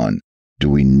 91. Do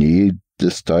we need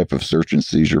this type of search and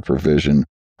seizure provision?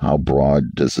 How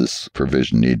broad does this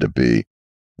provision need to be?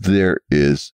 There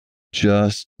is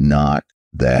just not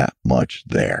that much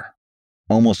there.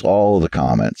 Almost all of the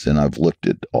comments, and I've looked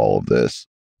at all of this,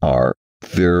 are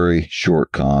very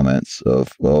short comments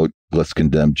of, well, let's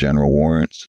condemn general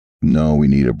warrants. No, we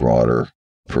need a broader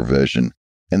provision.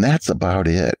 And that's about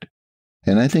it.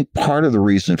 And I think part of the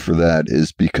reason for that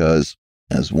is because,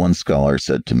 as one scholar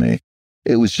said to me,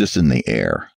 it was just in the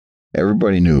air.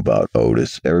 Everybody knew about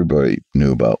Otis. Everybody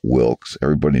knew about Wilkes.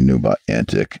 Everybody knew about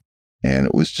Entick. And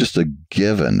it was just a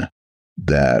given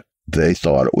that they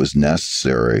thought it was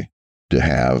necessary to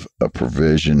have a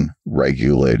provision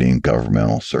regulating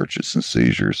governmental searches and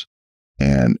seizures.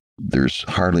 And there's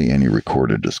hardly any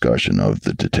recorded discussion of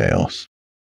the details.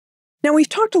 Now, we've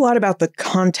talked a lot about the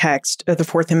context of the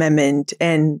Fourth Amendment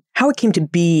and how it came to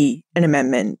be an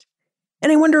amendment.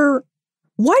 And I wonder,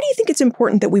 why do you think it's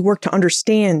important that we work to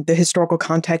understand the historical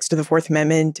context of the Fourth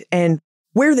Amendment and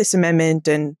where this amendment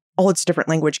and all its different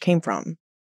language came from?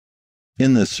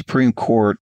 In the Supreme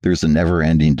Court, there's a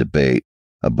never-ending debate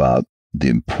about the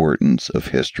importance of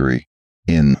history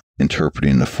in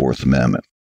interpreting the Fourth Amendment.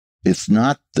 It's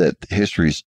not that history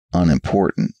is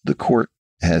unimportant. The court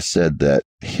has said that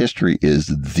history is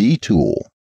the tool,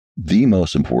 the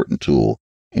most important tool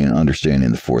in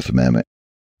understanding the Fourth Amendment.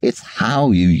 It's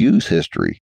how you use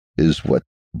history is what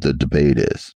the debate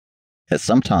is. And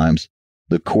sometimes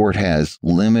the court has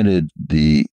limited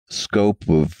the scope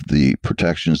of the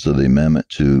protections of the amendment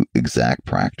to exact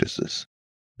practices.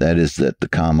 That is, that the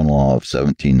common law of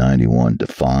 1791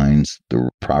 defines the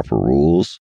proper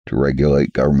rules to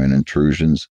regulate government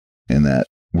intrusions, and that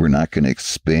we're not going to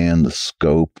expand the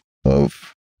scope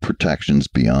of protections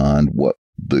beyond what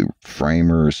the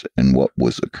framers and what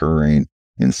was occurring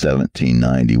in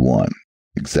 1791.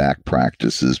 Exact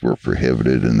practices were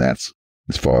prohibited, and that's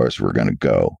as far as we're going to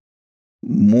go.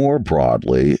 More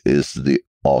broadly is the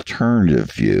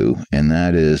alternative view, and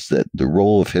that is that the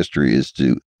role of history is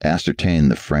to ascertain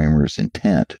the framers'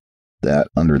 intent, that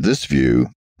under this view,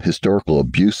 historical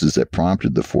abuses that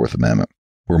prompted the Fourth Amendment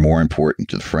were more important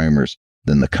to the framers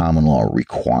than the common law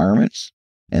requirements,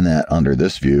 and that under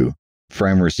this view,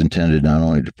 framers intended not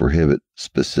only to prohibit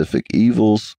specific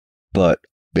evils, but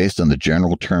based on the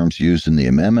general terms used in the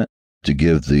amendment, to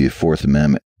give the Fourth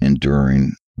Amendment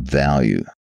enduring value.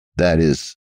 That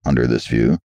is, under this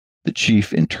view, the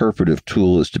chief interpretive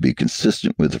tool is to be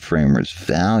consistent with the framers'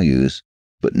 values,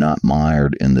 but not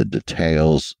mired in the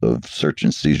details of search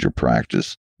and seizure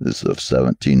practice of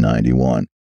 1791.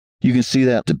 You can see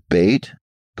that debate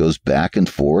goes back and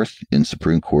forth in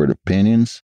Supreme Court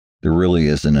opinions. There really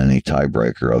isn't any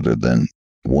tiebreaker other than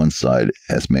one side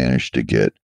has managed to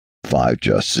get 5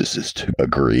 justices to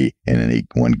agree in any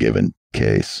one given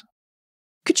case.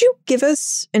 Could you give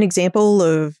us an example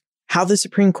of how the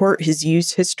Supreme Court has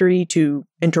used history to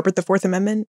interpret the Fourth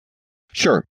Amendment?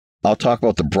 Sure. I'll talk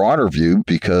about the broader view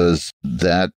because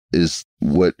that is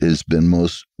what has been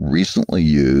most recently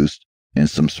used in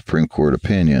some Supreme Court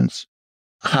opinions.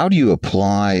 How do you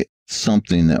apply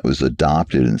something that was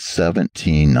adopted in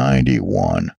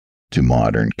 1791 to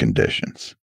modern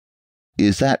conditions?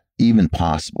 Is that even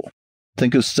possible?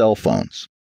 Think of cell phones.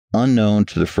 Unknown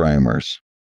to the framers.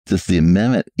 Does the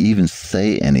amendment even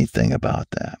say anything about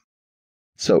that?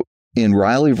 So in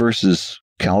Riley versus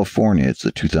California, it's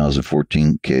a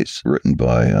 2014 case written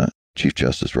by Chief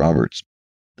Justice Roberts.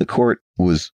 The court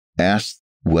was asked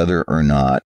whether or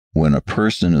not when a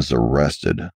person is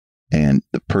arrested and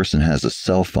the person has a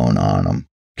cell phone on them,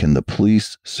 can the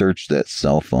police search that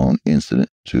cell phone incident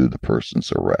to the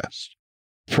person's arrest?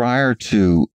 Prior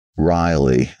to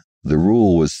Riley, the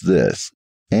rule was this: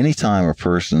 anytime a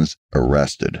person's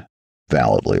arrested,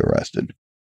 validly arrested,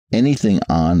 anything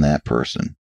on that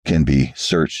person can be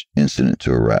searched incident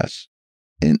to arrest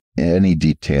in any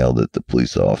detail that the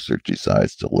police officer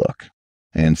decides to look.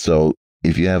 And so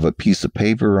if you have a piece of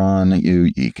paper on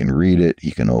you, you can read it,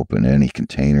 you can open any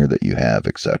container that you have,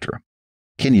 etc.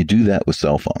 Can you do that with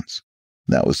cell phones?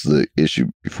 That was the issue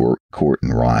before court in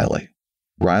Riley.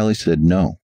 Riley said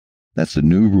no. That's a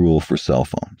new rule for cell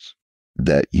phones,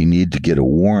 that you need to get a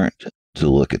warrant to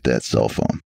look at that cell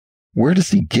phone. Where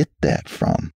does he get that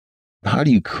from? How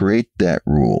do you create that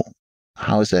rule?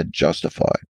 How is that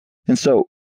justified? And so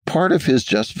part of his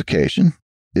justification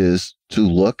is to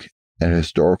look at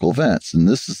historical events. And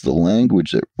this is the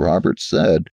language that Roberts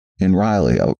said in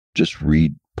Riley. I'll just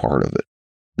read part of it.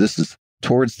 This is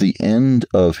towards the end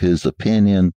of his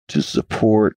opinion to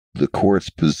support the court's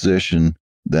position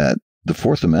that the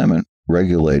Fourth Amendment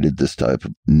regulated this type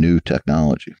of new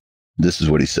technology. This is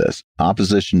what he says.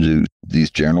 Opposition to these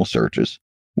general searches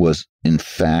was, in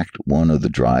fact, one of the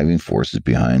driving forces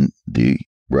behind the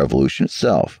revolution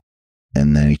itself.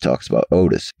 And then he talks about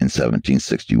Otis. In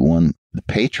 1761, the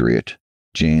patriot,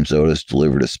 James Otis,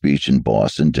 delivered a speech in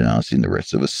Boston denouncing the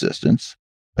writs of assistance.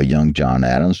 A young John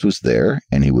Adams was there,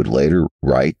 and he would later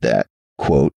write that,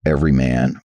 quote, every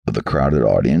man of the crowded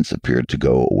audience appeared to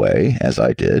go away, as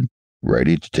I did,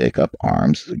 ready to take up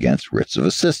arms against writs of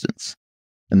assistance.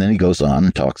 And then he goes on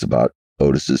and talks about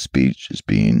Otis's speech as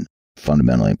being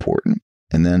fundamentally important.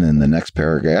 And then in the next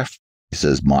paragraph, he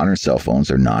says, modern cell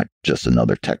phones are not just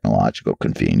another technological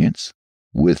convenience.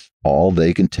 With all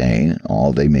they contain and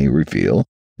all they may reveal,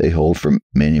 they hold for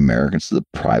many Americans the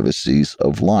privacies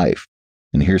of life.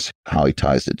 And here's how he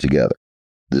ties it together.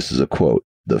 This is a quote.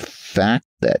 The fact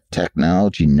that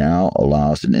technology now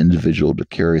allows an individual to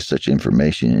carry such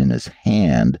information in his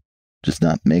hand does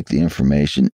not make the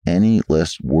information any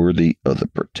less worthy of the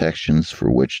protections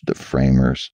for which the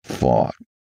framers fought.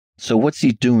 So what's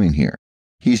he doing here?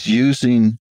 He's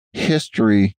using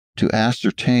history to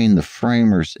ascertain the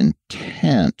framers'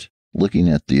 intent, looking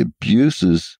at the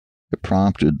abuses that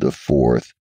prompted the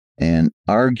Fourth, and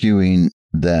arguing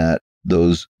that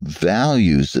those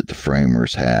values that the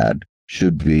framers had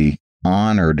should be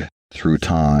honored through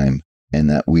time, and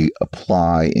that we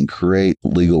apply and create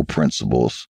legal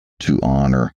principles to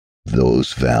honor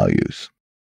those values.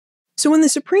 So when the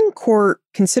Supreme Court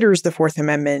considers the Fourth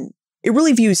Amendment, it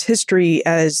really views history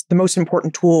as the most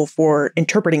important tool for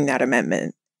interpreting that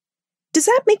amendment. Does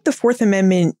that make the Fourth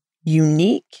Amendment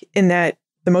unique in that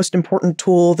the most important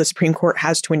tool the Supreme Court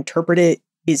has to interpret it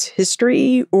is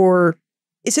history? Or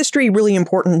is history really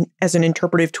important as an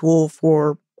interpretive tool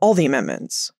for all the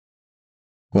amendments?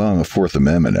 Well, I'm a Fourth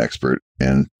Amendment expert,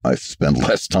 and I spend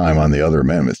less time on the other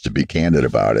amendments, to be candid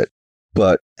about it.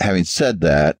 But having said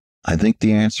that, I think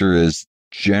the answer is,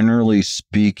 generally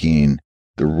speaking,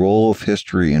 the role of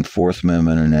history in Fourth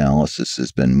Amendment analysis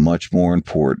has been much more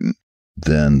important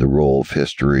than the role of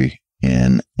history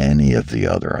in any of the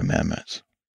other amendments.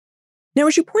 Now,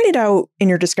 as you pointed out in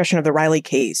your discussion of the Riley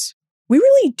case, we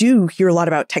really do hear a lot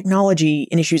about technology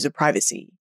and issues of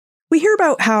privacy. We hear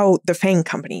about how the FANG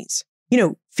companies,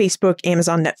 Facebook,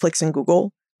 Amazon, Netflix, and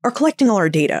Google, are collecting all our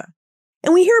data.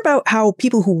 And we hear about how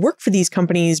people who work for these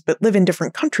companies but live in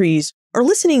different countries are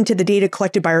listening to the data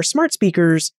collected by our smart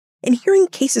speakers and hearing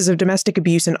cases of domestic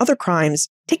abuse and other crimes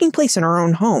taking place in our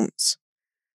own homes.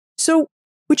 So,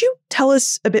 would you tell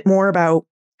us a bit more about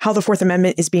how the Fourth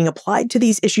Amendment is being applied to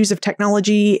these issues of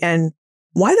technology and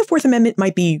why the Fourth Amendment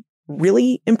might be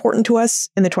really important to us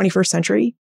in the 21st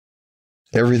century?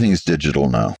 Everything is digital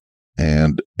now.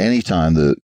 And anytime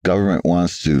the government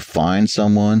wants to find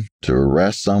someone, to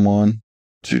arrest someone,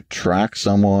 to track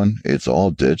someone, it's all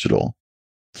digital.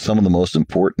 Some of the most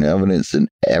important evidence in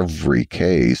every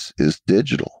case is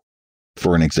digital.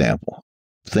 For an example,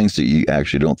 things that you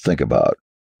actually don't think about.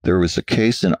 There was a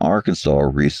case in Arkansas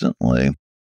recently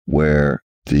where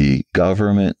the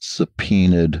government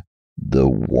subpoenaed the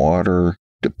water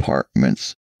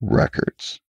department's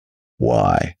records.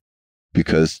 Why?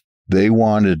 Because they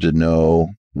wanted to know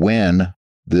when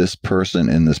this person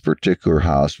in this particular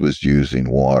house was using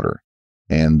water.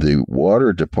 And the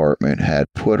water department had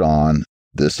put on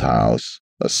this house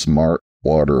a smart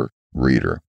water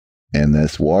reader. And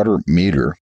this water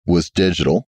meter was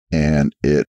digital, and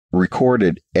it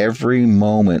recorded every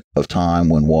moment of time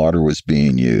when water was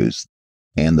being used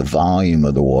and the volume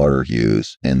of the water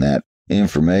used. And that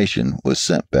information was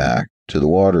sent back to the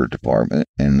water department,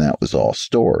 and that was all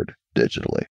stored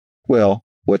digitally. Well,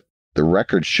 what the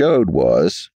record showed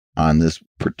was on this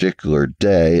particular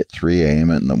day at 3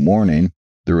 a.m. in the morning,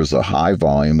 there was a high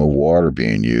volume of water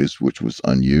being used, which was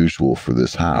unusual for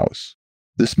this house.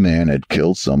 This man had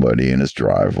killed somebody in his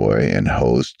driveway and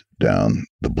hosed down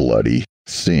the bloody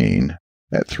scene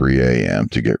at 3 a.m.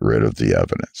 to get rid of the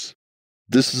evidence.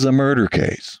 This is a murder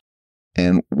case.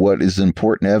 And what is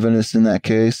important evidence in that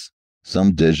case?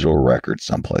 Some digital record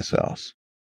someplace else.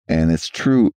 And it's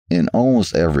true in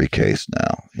almost every case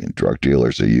now. And drug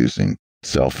dealers are using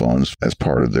cell phones as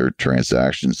part of their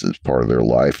transactions, as part of their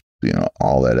life.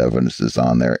 All that evidence is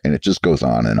on there, and it just goes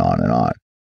on and on and on.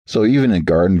 So even in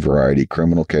garden variety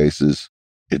criminal cases,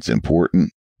 it's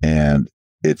important and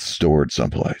it's stored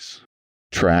someplace.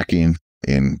 Tracking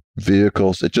in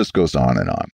vehicles, it just goes on and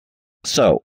on.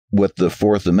 So what the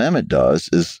Fourth Amendment does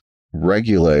is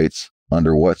regulates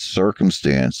under what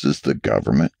circumstances the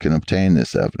government can obtain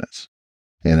this evidence.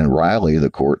 And in Riley,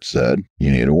 the court said, you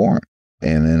need a warrant.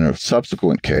 And in a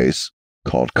subsequent case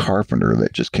called Carpenter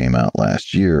that just came out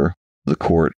last year, the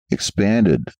court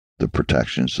expanded the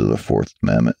protections of the Fourth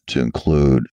Amendment to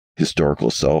include historical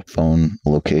cell phone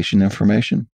location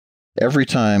information. Every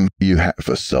time you have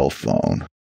a cell phone,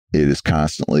 it is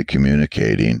constantly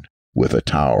communicating with a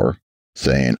tower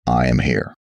saying, I am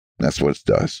here. That's what it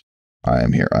does. I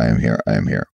am here, I am here, I am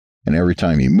here. And every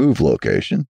time you move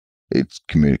location, it's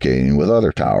communicating with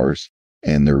other towers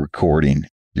and they're recording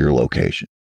your location.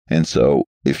 And so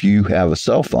if you have a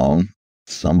cell phone,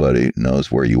 somebody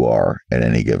knows where you are at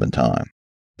any given time.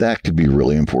 That could be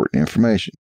really important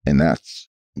information. And that's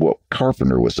what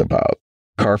Carpenter was about.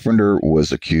 Carpenter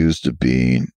was accused of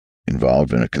being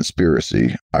involved in a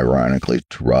conspiracy, ironically,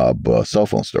 to rob cell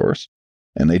phone stores.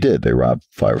 And they did. They robbed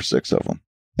 5 or 6 of them.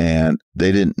 And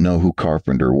they didn't know who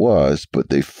Carpenter was, but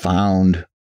they found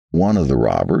one of the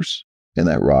robbers, and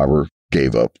that robber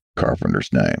gave up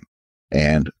Carpenter's name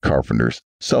and Carpenter's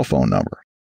cell phone number.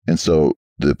 And so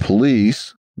the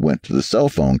police went to the cell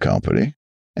phone company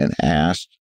and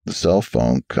asked the cell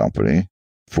phone company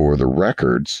for the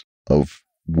records of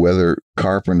whether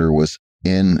Carpenter was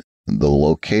in the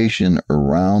location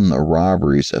around the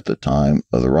robberies at the time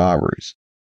of the robberies.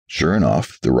 Sure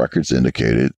enough, the records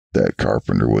indicated that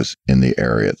Carpenter was in the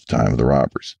area at the time of the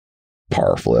robberies.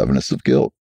 Powerful evidence of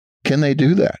guilt. Can they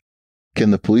do that?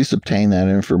 Can the police obtain that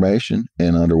information?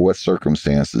 And under what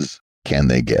circumstances can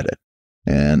they get it?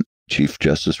 And Chief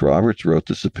Justice Roberts wrote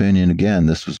this opinion again.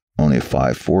 This was only a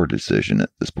 5-4 decision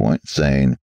at this point,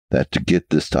 saying that to get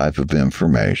this type of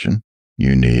information,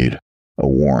 you need a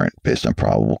warrant based on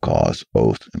probable cause,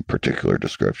 oath, and particular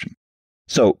description.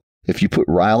 So if you put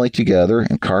Riley together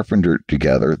and Carpenter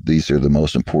together, these are the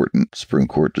most important Supreme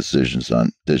Court decisions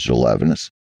on digital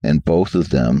evidence. And both of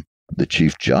them, the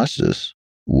Chief Justice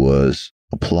was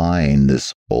applying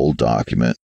this old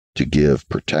document to give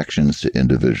protections to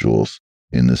individuals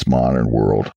in this modern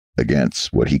world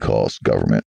against what he calls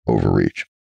government overreach.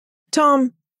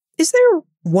 Tom, is there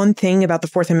one thing about the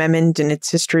Fourth Amendment and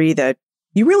its history that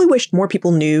you really wished more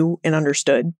people knew and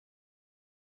understood?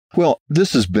 Well,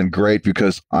 this has been great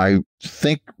because I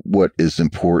think what is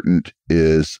important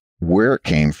is where it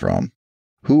came from,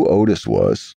 who Otis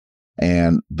was,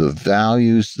 and the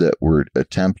values that we're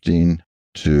attempting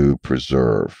to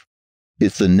preserve.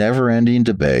 It's a never-ending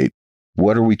debate.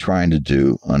 What are we trying to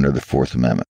do under the Fourth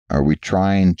Amendment? Are we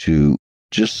trying to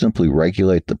just simply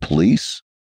regulate the police?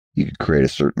 You could create a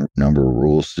certain number of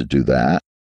rules to do that.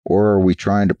 Or are we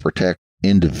trying to protect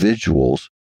individuals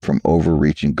from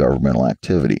overreaching governmental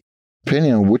activity?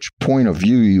 Depending on which point of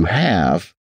view you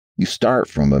have, you start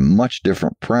from a much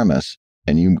different premise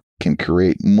and you can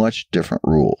create much different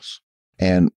rules.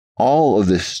 And all of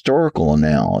the historical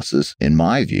analysis, in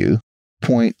my view,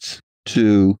 points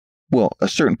to, well, a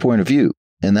certain point of view.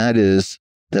 And that is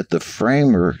that the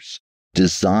framers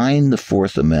designed the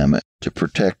Fourth Amendment to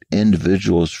protect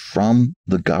individuals from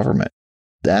the government.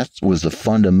 That was the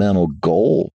fundamental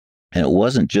goal. And it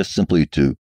wasn't just simply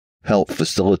to help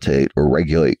facilitate or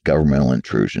regulate governmental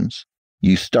intrusions.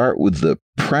 You start with the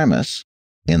premise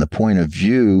and the point of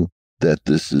view that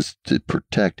this is to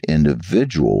protect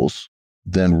individuals,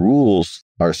 then rules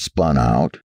are spun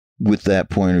out with that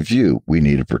point of view. We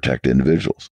need to protect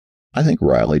individuals. I think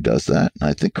Riley does that, and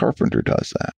I think Carpenter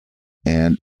does that.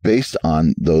 And based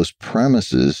on those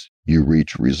premises, you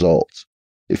reach results.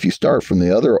 If you start from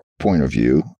the other point of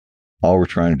view, all we're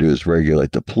trying to do is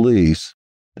regulate the police,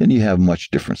 then you have a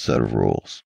much different set of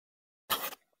rules.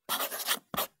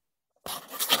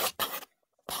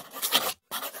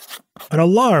 An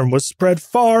alarm was spread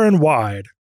far and wide.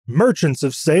 Merchants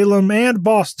of Salem and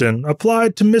Boston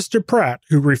applied to Mr. Pratt,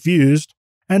 who refused,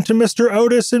 and to Mr.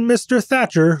 Otis and Mr.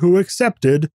 Thatcher, who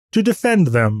accepted, to defend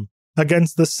them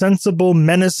against the sensible,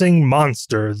 menacing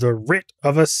monster, the writ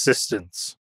of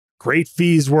assistance. Great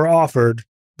fees were offered,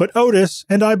 but Otis,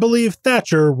 and I believe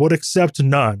Thatcher, would accept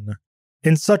none.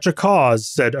 In such a cause,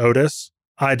 said Otis,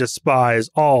 I despise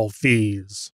all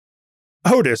fees.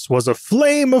 Otis was a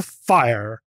flame of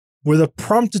fire, with a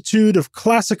promptitude of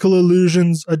classical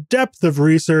allusions, a depth of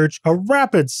research, a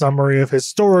rapid summary of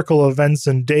historical events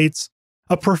and dates,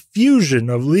 a profusion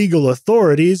of legal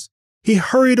authorities. He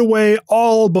hurried away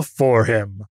all before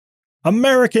him.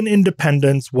 American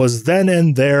independence was then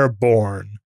and there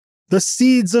born. The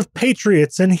seeds of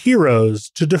patriots and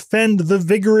heroes to defend the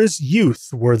vigorous youth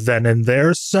were then and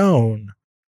there sown.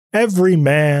 Every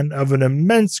man of an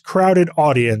immense crowded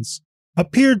audience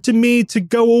appeared to me to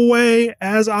go away,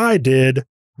 as I did,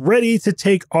 ready to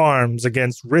take arms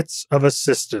against writs of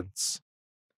assistance.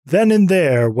 Then and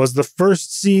there was the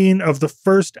first scene of the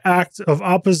first act of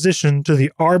opposition to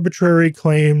the arbitrary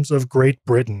claims of Great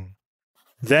Britain.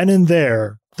 Then and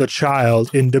there the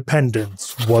child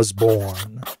independence was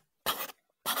born.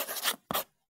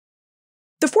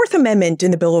 The Fourth Amendment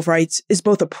in the Bill of Rights is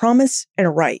both a promise and a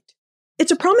right.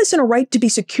 It's a promise and a right to be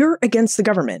secure against the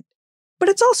government, but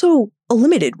it's also a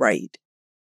limited right.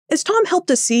 As Tom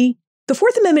helped us see, the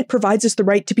Fourth Amendment provides us the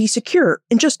right to be secure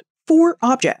in just 4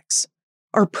 objects: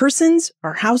 our persons,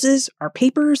 our houses, our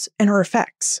papers, and our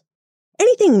effects.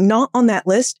 Anything not on that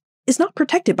list is not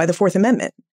protected by the Fourth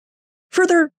Amendment.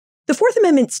 Further, the Fourth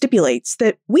Amendment stipulates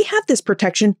that we have this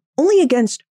protection only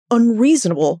against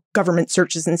unreasonable government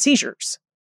searches and seizures.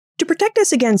 To protect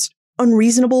us against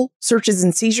unreasonable searches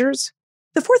and seizures,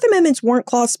 the Fourth Amendment's warrant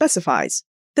clause specifies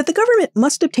that the government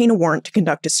must obtain a warrant to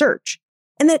conduct a search,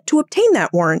 and that to obtain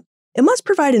that warrant, it must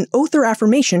provide an oath or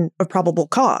affirmation of probable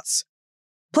cause.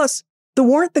 Plus, the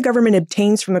warrant the government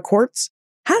obtains from the courts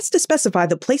has to specify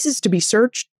the places to be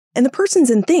searched and the persons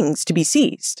and things to be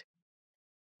seized.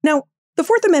 Now, the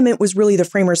Fourth Amendment was really the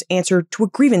framers' answer to a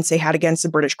grievance they had against the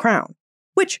British Crown,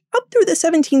 which, up through the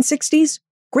 1760s,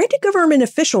 granted government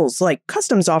officials like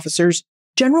customs officers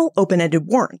general open-ended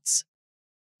warrants.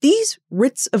 These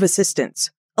writs of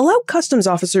assistance allowed customs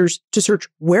officers to search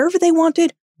wherever they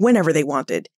wanted, whenever they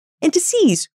wanted, and to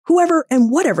seize whoever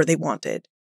and whatever they wanted.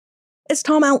 As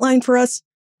Tom outlined for us,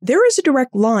 there is a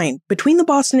direct line between the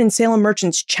Boston and Salem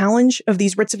merchants' challenge of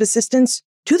these writs of assistance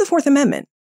to the Fourth Amendment.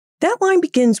 That line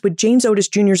begins with James Otis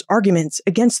Jr.'s arguments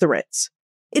against the writs.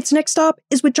 Its next stop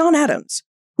is with John Adams,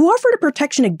 who offered a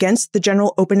protection against the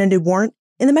general open-ended warrant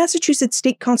in the Massachusetts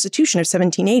State Constitution of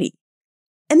 1780.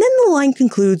 And then the line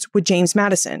concludes with James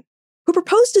Madison, who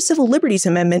proposed a Civil Liberties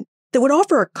Amendment that would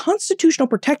offer a constitutional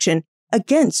protection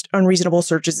against unreasonable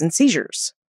searches and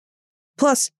seizures.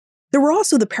 Plus, there were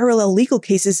also the parallel legal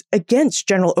cases against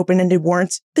general open-ended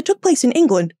warrants that took place in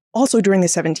England also during the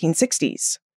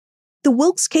 1760s. The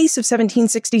Wilkes case of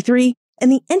 1763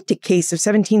 and the Entick case of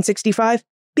 1765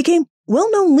 became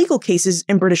well-known legal cases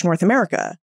in British North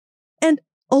America. And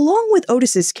along with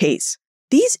Otis's case,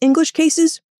 these English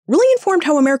cases really informed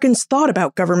how Americans thought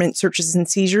about government searches and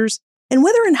seizures and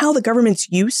whether and how the government's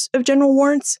use of general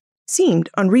warrants seemed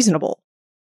unreasonable.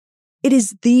 It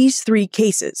is these 3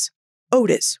 cases,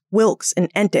 Otis, Wilkes,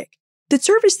 and Entick, that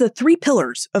serve as the 3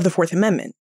 pillars of the Fourth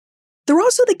Amendment. They're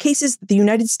also the cases that the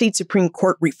United States Supreme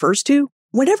Court refers to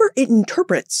whenever it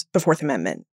interprets the Fourth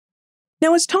Amendment.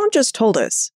 Now, as Tom just told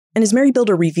us, and as Mary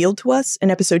Builder revealed to us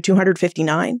in episode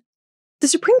 259, the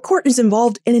Supreme Court is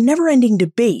involved in a never-ending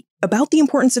debate about the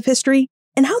importance of history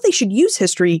and how they should use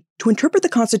history to interpret the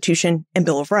Constitution and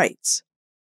Bill of Rights.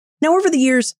 Now, over the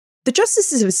years, the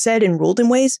justices have said and ruled in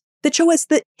ways that show us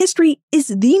that history is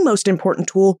the most important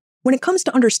tool when it comes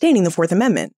to understanding the Fourth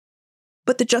Amendment.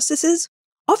 But the justices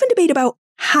often debate about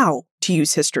how to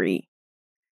use history.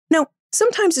 Now,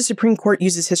 sometimes the Supreme Court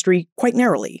uses history quite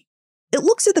narrowly. It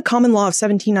looks at the common law of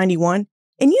 1791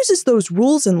 and uses those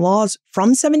rules and laws from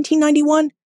 1791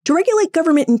 to regulate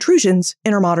government intrusions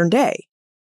in our modern day.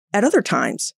 At other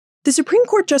times, The Supreme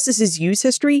Court justices use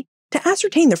history to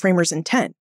ascertain the framers'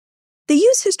 intent. They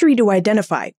use history to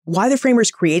identify why the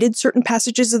framers created certain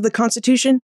passages of the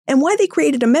Constitution and why they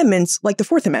created amendments like the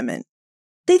Fourth Amendment.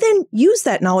 They then use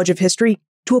that knowledge of history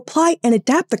to apply and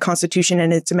adapt the Constitution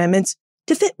and its amendments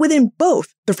to fit within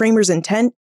both the framers'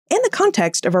 intent and the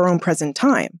context of our own present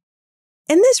time.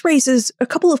 And this raises a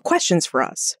couple of questions for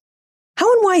us.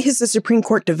 How and why has the Supreme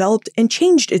Court developed and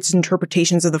changed its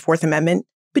interpretations of the Fourth Amendment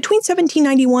between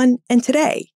 1791 and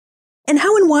today? And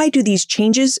how and why do these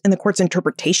changes in the court's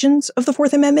interpretations of the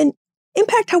Fourth Amendment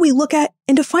impact how we look at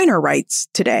and define our rights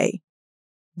today?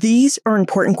 These are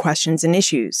important questions and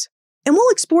issues, and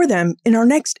we'll explore them in our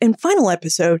next and final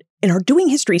episode in our Doing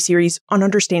History series on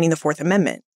understanding the Fourth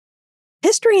Amendment.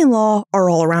 History and law are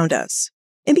all around us,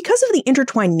 and because of the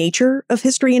intertwined nature of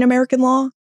history and American law,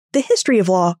 the history of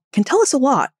law can tell us a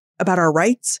lot about our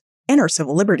rights and our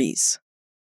civil liberties.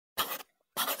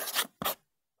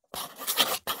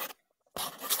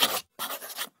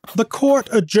 The court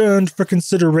adjourned for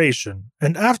consideration,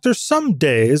 and after some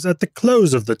days at the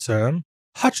close of the term,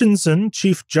 Hutchinson,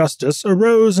 Chief Justice,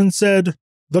 arose and said,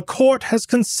 "The court has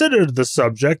considered the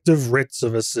subject of writs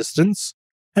of assistance,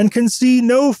 and can see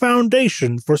no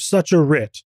foundation for such a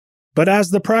writ. But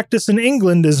as the practice in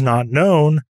England is not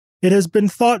known, it has been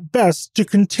thought best to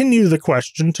continue the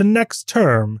question to next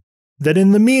term, that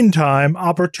in the meantime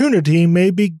opportunity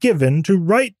may be given to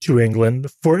write to England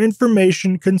for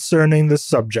information concerning the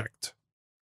subject."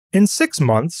 In 6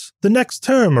 months, the next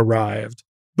term arrived,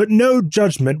 but no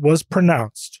judgment was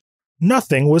pronounced.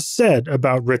 Nothing was said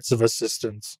about writs of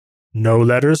assistance, no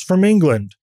letters from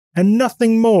England, and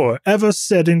nothing more ever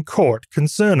said in court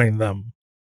concerning them.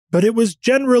 But it was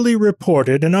generally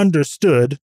reported and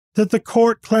understood that the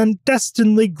court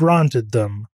clandestinely granted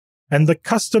them, and the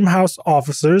custom house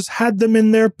officers had them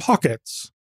in their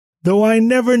pockets, though I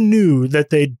never knew that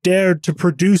they dared to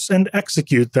produce and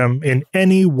execute them in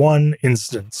any one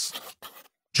instance.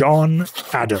 John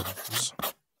Adams.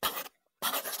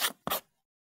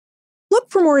 Look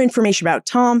for more information about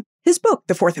Tom, his book,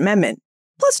 The Fourth Amendment,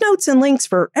 plus notes and links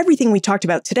for everything we talked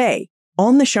about today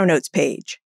on the show notes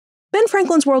page.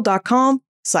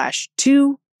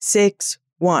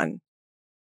 benfranklinsworld.com/261.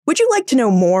 Would you like to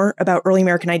know more about early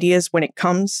American ideas when it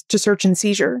comes to search and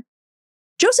seizure?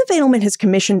 Joseph Adelman has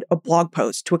commissioned a blog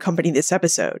post to accompany this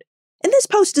episode, and this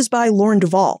post is by Lauren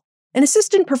Duval, an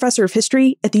assistant professor of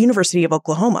history at the University of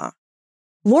Oklahoma.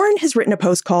 Lauren has written a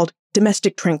post called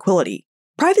Domestic Tranquility: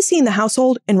 Privacy in the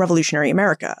Household in Revolutionary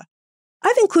America.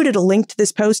 I've included a link to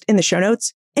this post in the show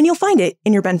notes, and you'll find it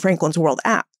in your Ben Franklin's World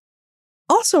app.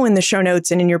 Also in the show notes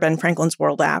and in your Ben Franklin's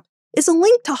World app is a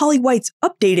link to Holly White's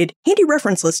updated handy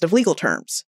reference list of legal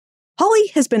terms. Holly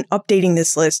has been updating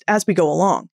this list as we go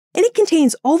along, and it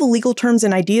contains all the legal terms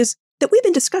and ideas that we've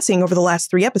been discussing over the last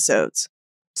 3 episodes.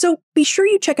 So be sure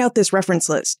you check out this reference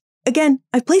list. Again,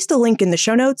 I've placed a link in the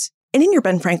show notes and in your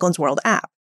Ben Franklin's World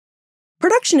app.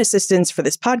 Production assistance for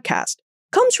this podcast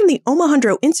comes from the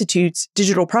Omohundro Institute's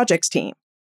Digital Projects team: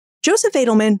 Joseph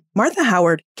Adelman, Martha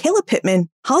Howard, Caleb Pittman,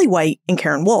 Holly White, and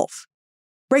Karen Wolfe.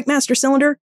 Breakmaster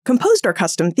Cylinder composed our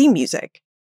custom theme music.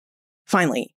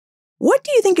 Finally, what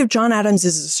do you think of John Adams'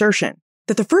 assertion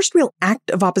that the first real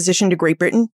act of opposition to Great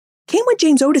Britain came with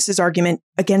James Otis's argument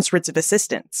against writs of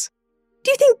assistance?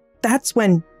 Do you think that's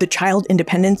when the child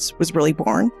independence was really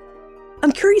born?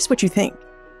 I'm curious what you think,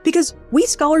 because we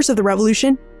scholars of the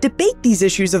Revolution debate these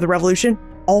issues of the Revolution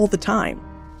all the time.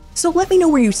 So let me know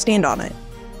where you stand on it.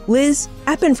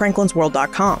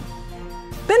 Liz@benfranklinsworld.com.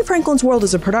 Ben Franklin's World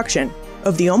is a production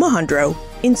of the Omohundro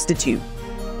Institute.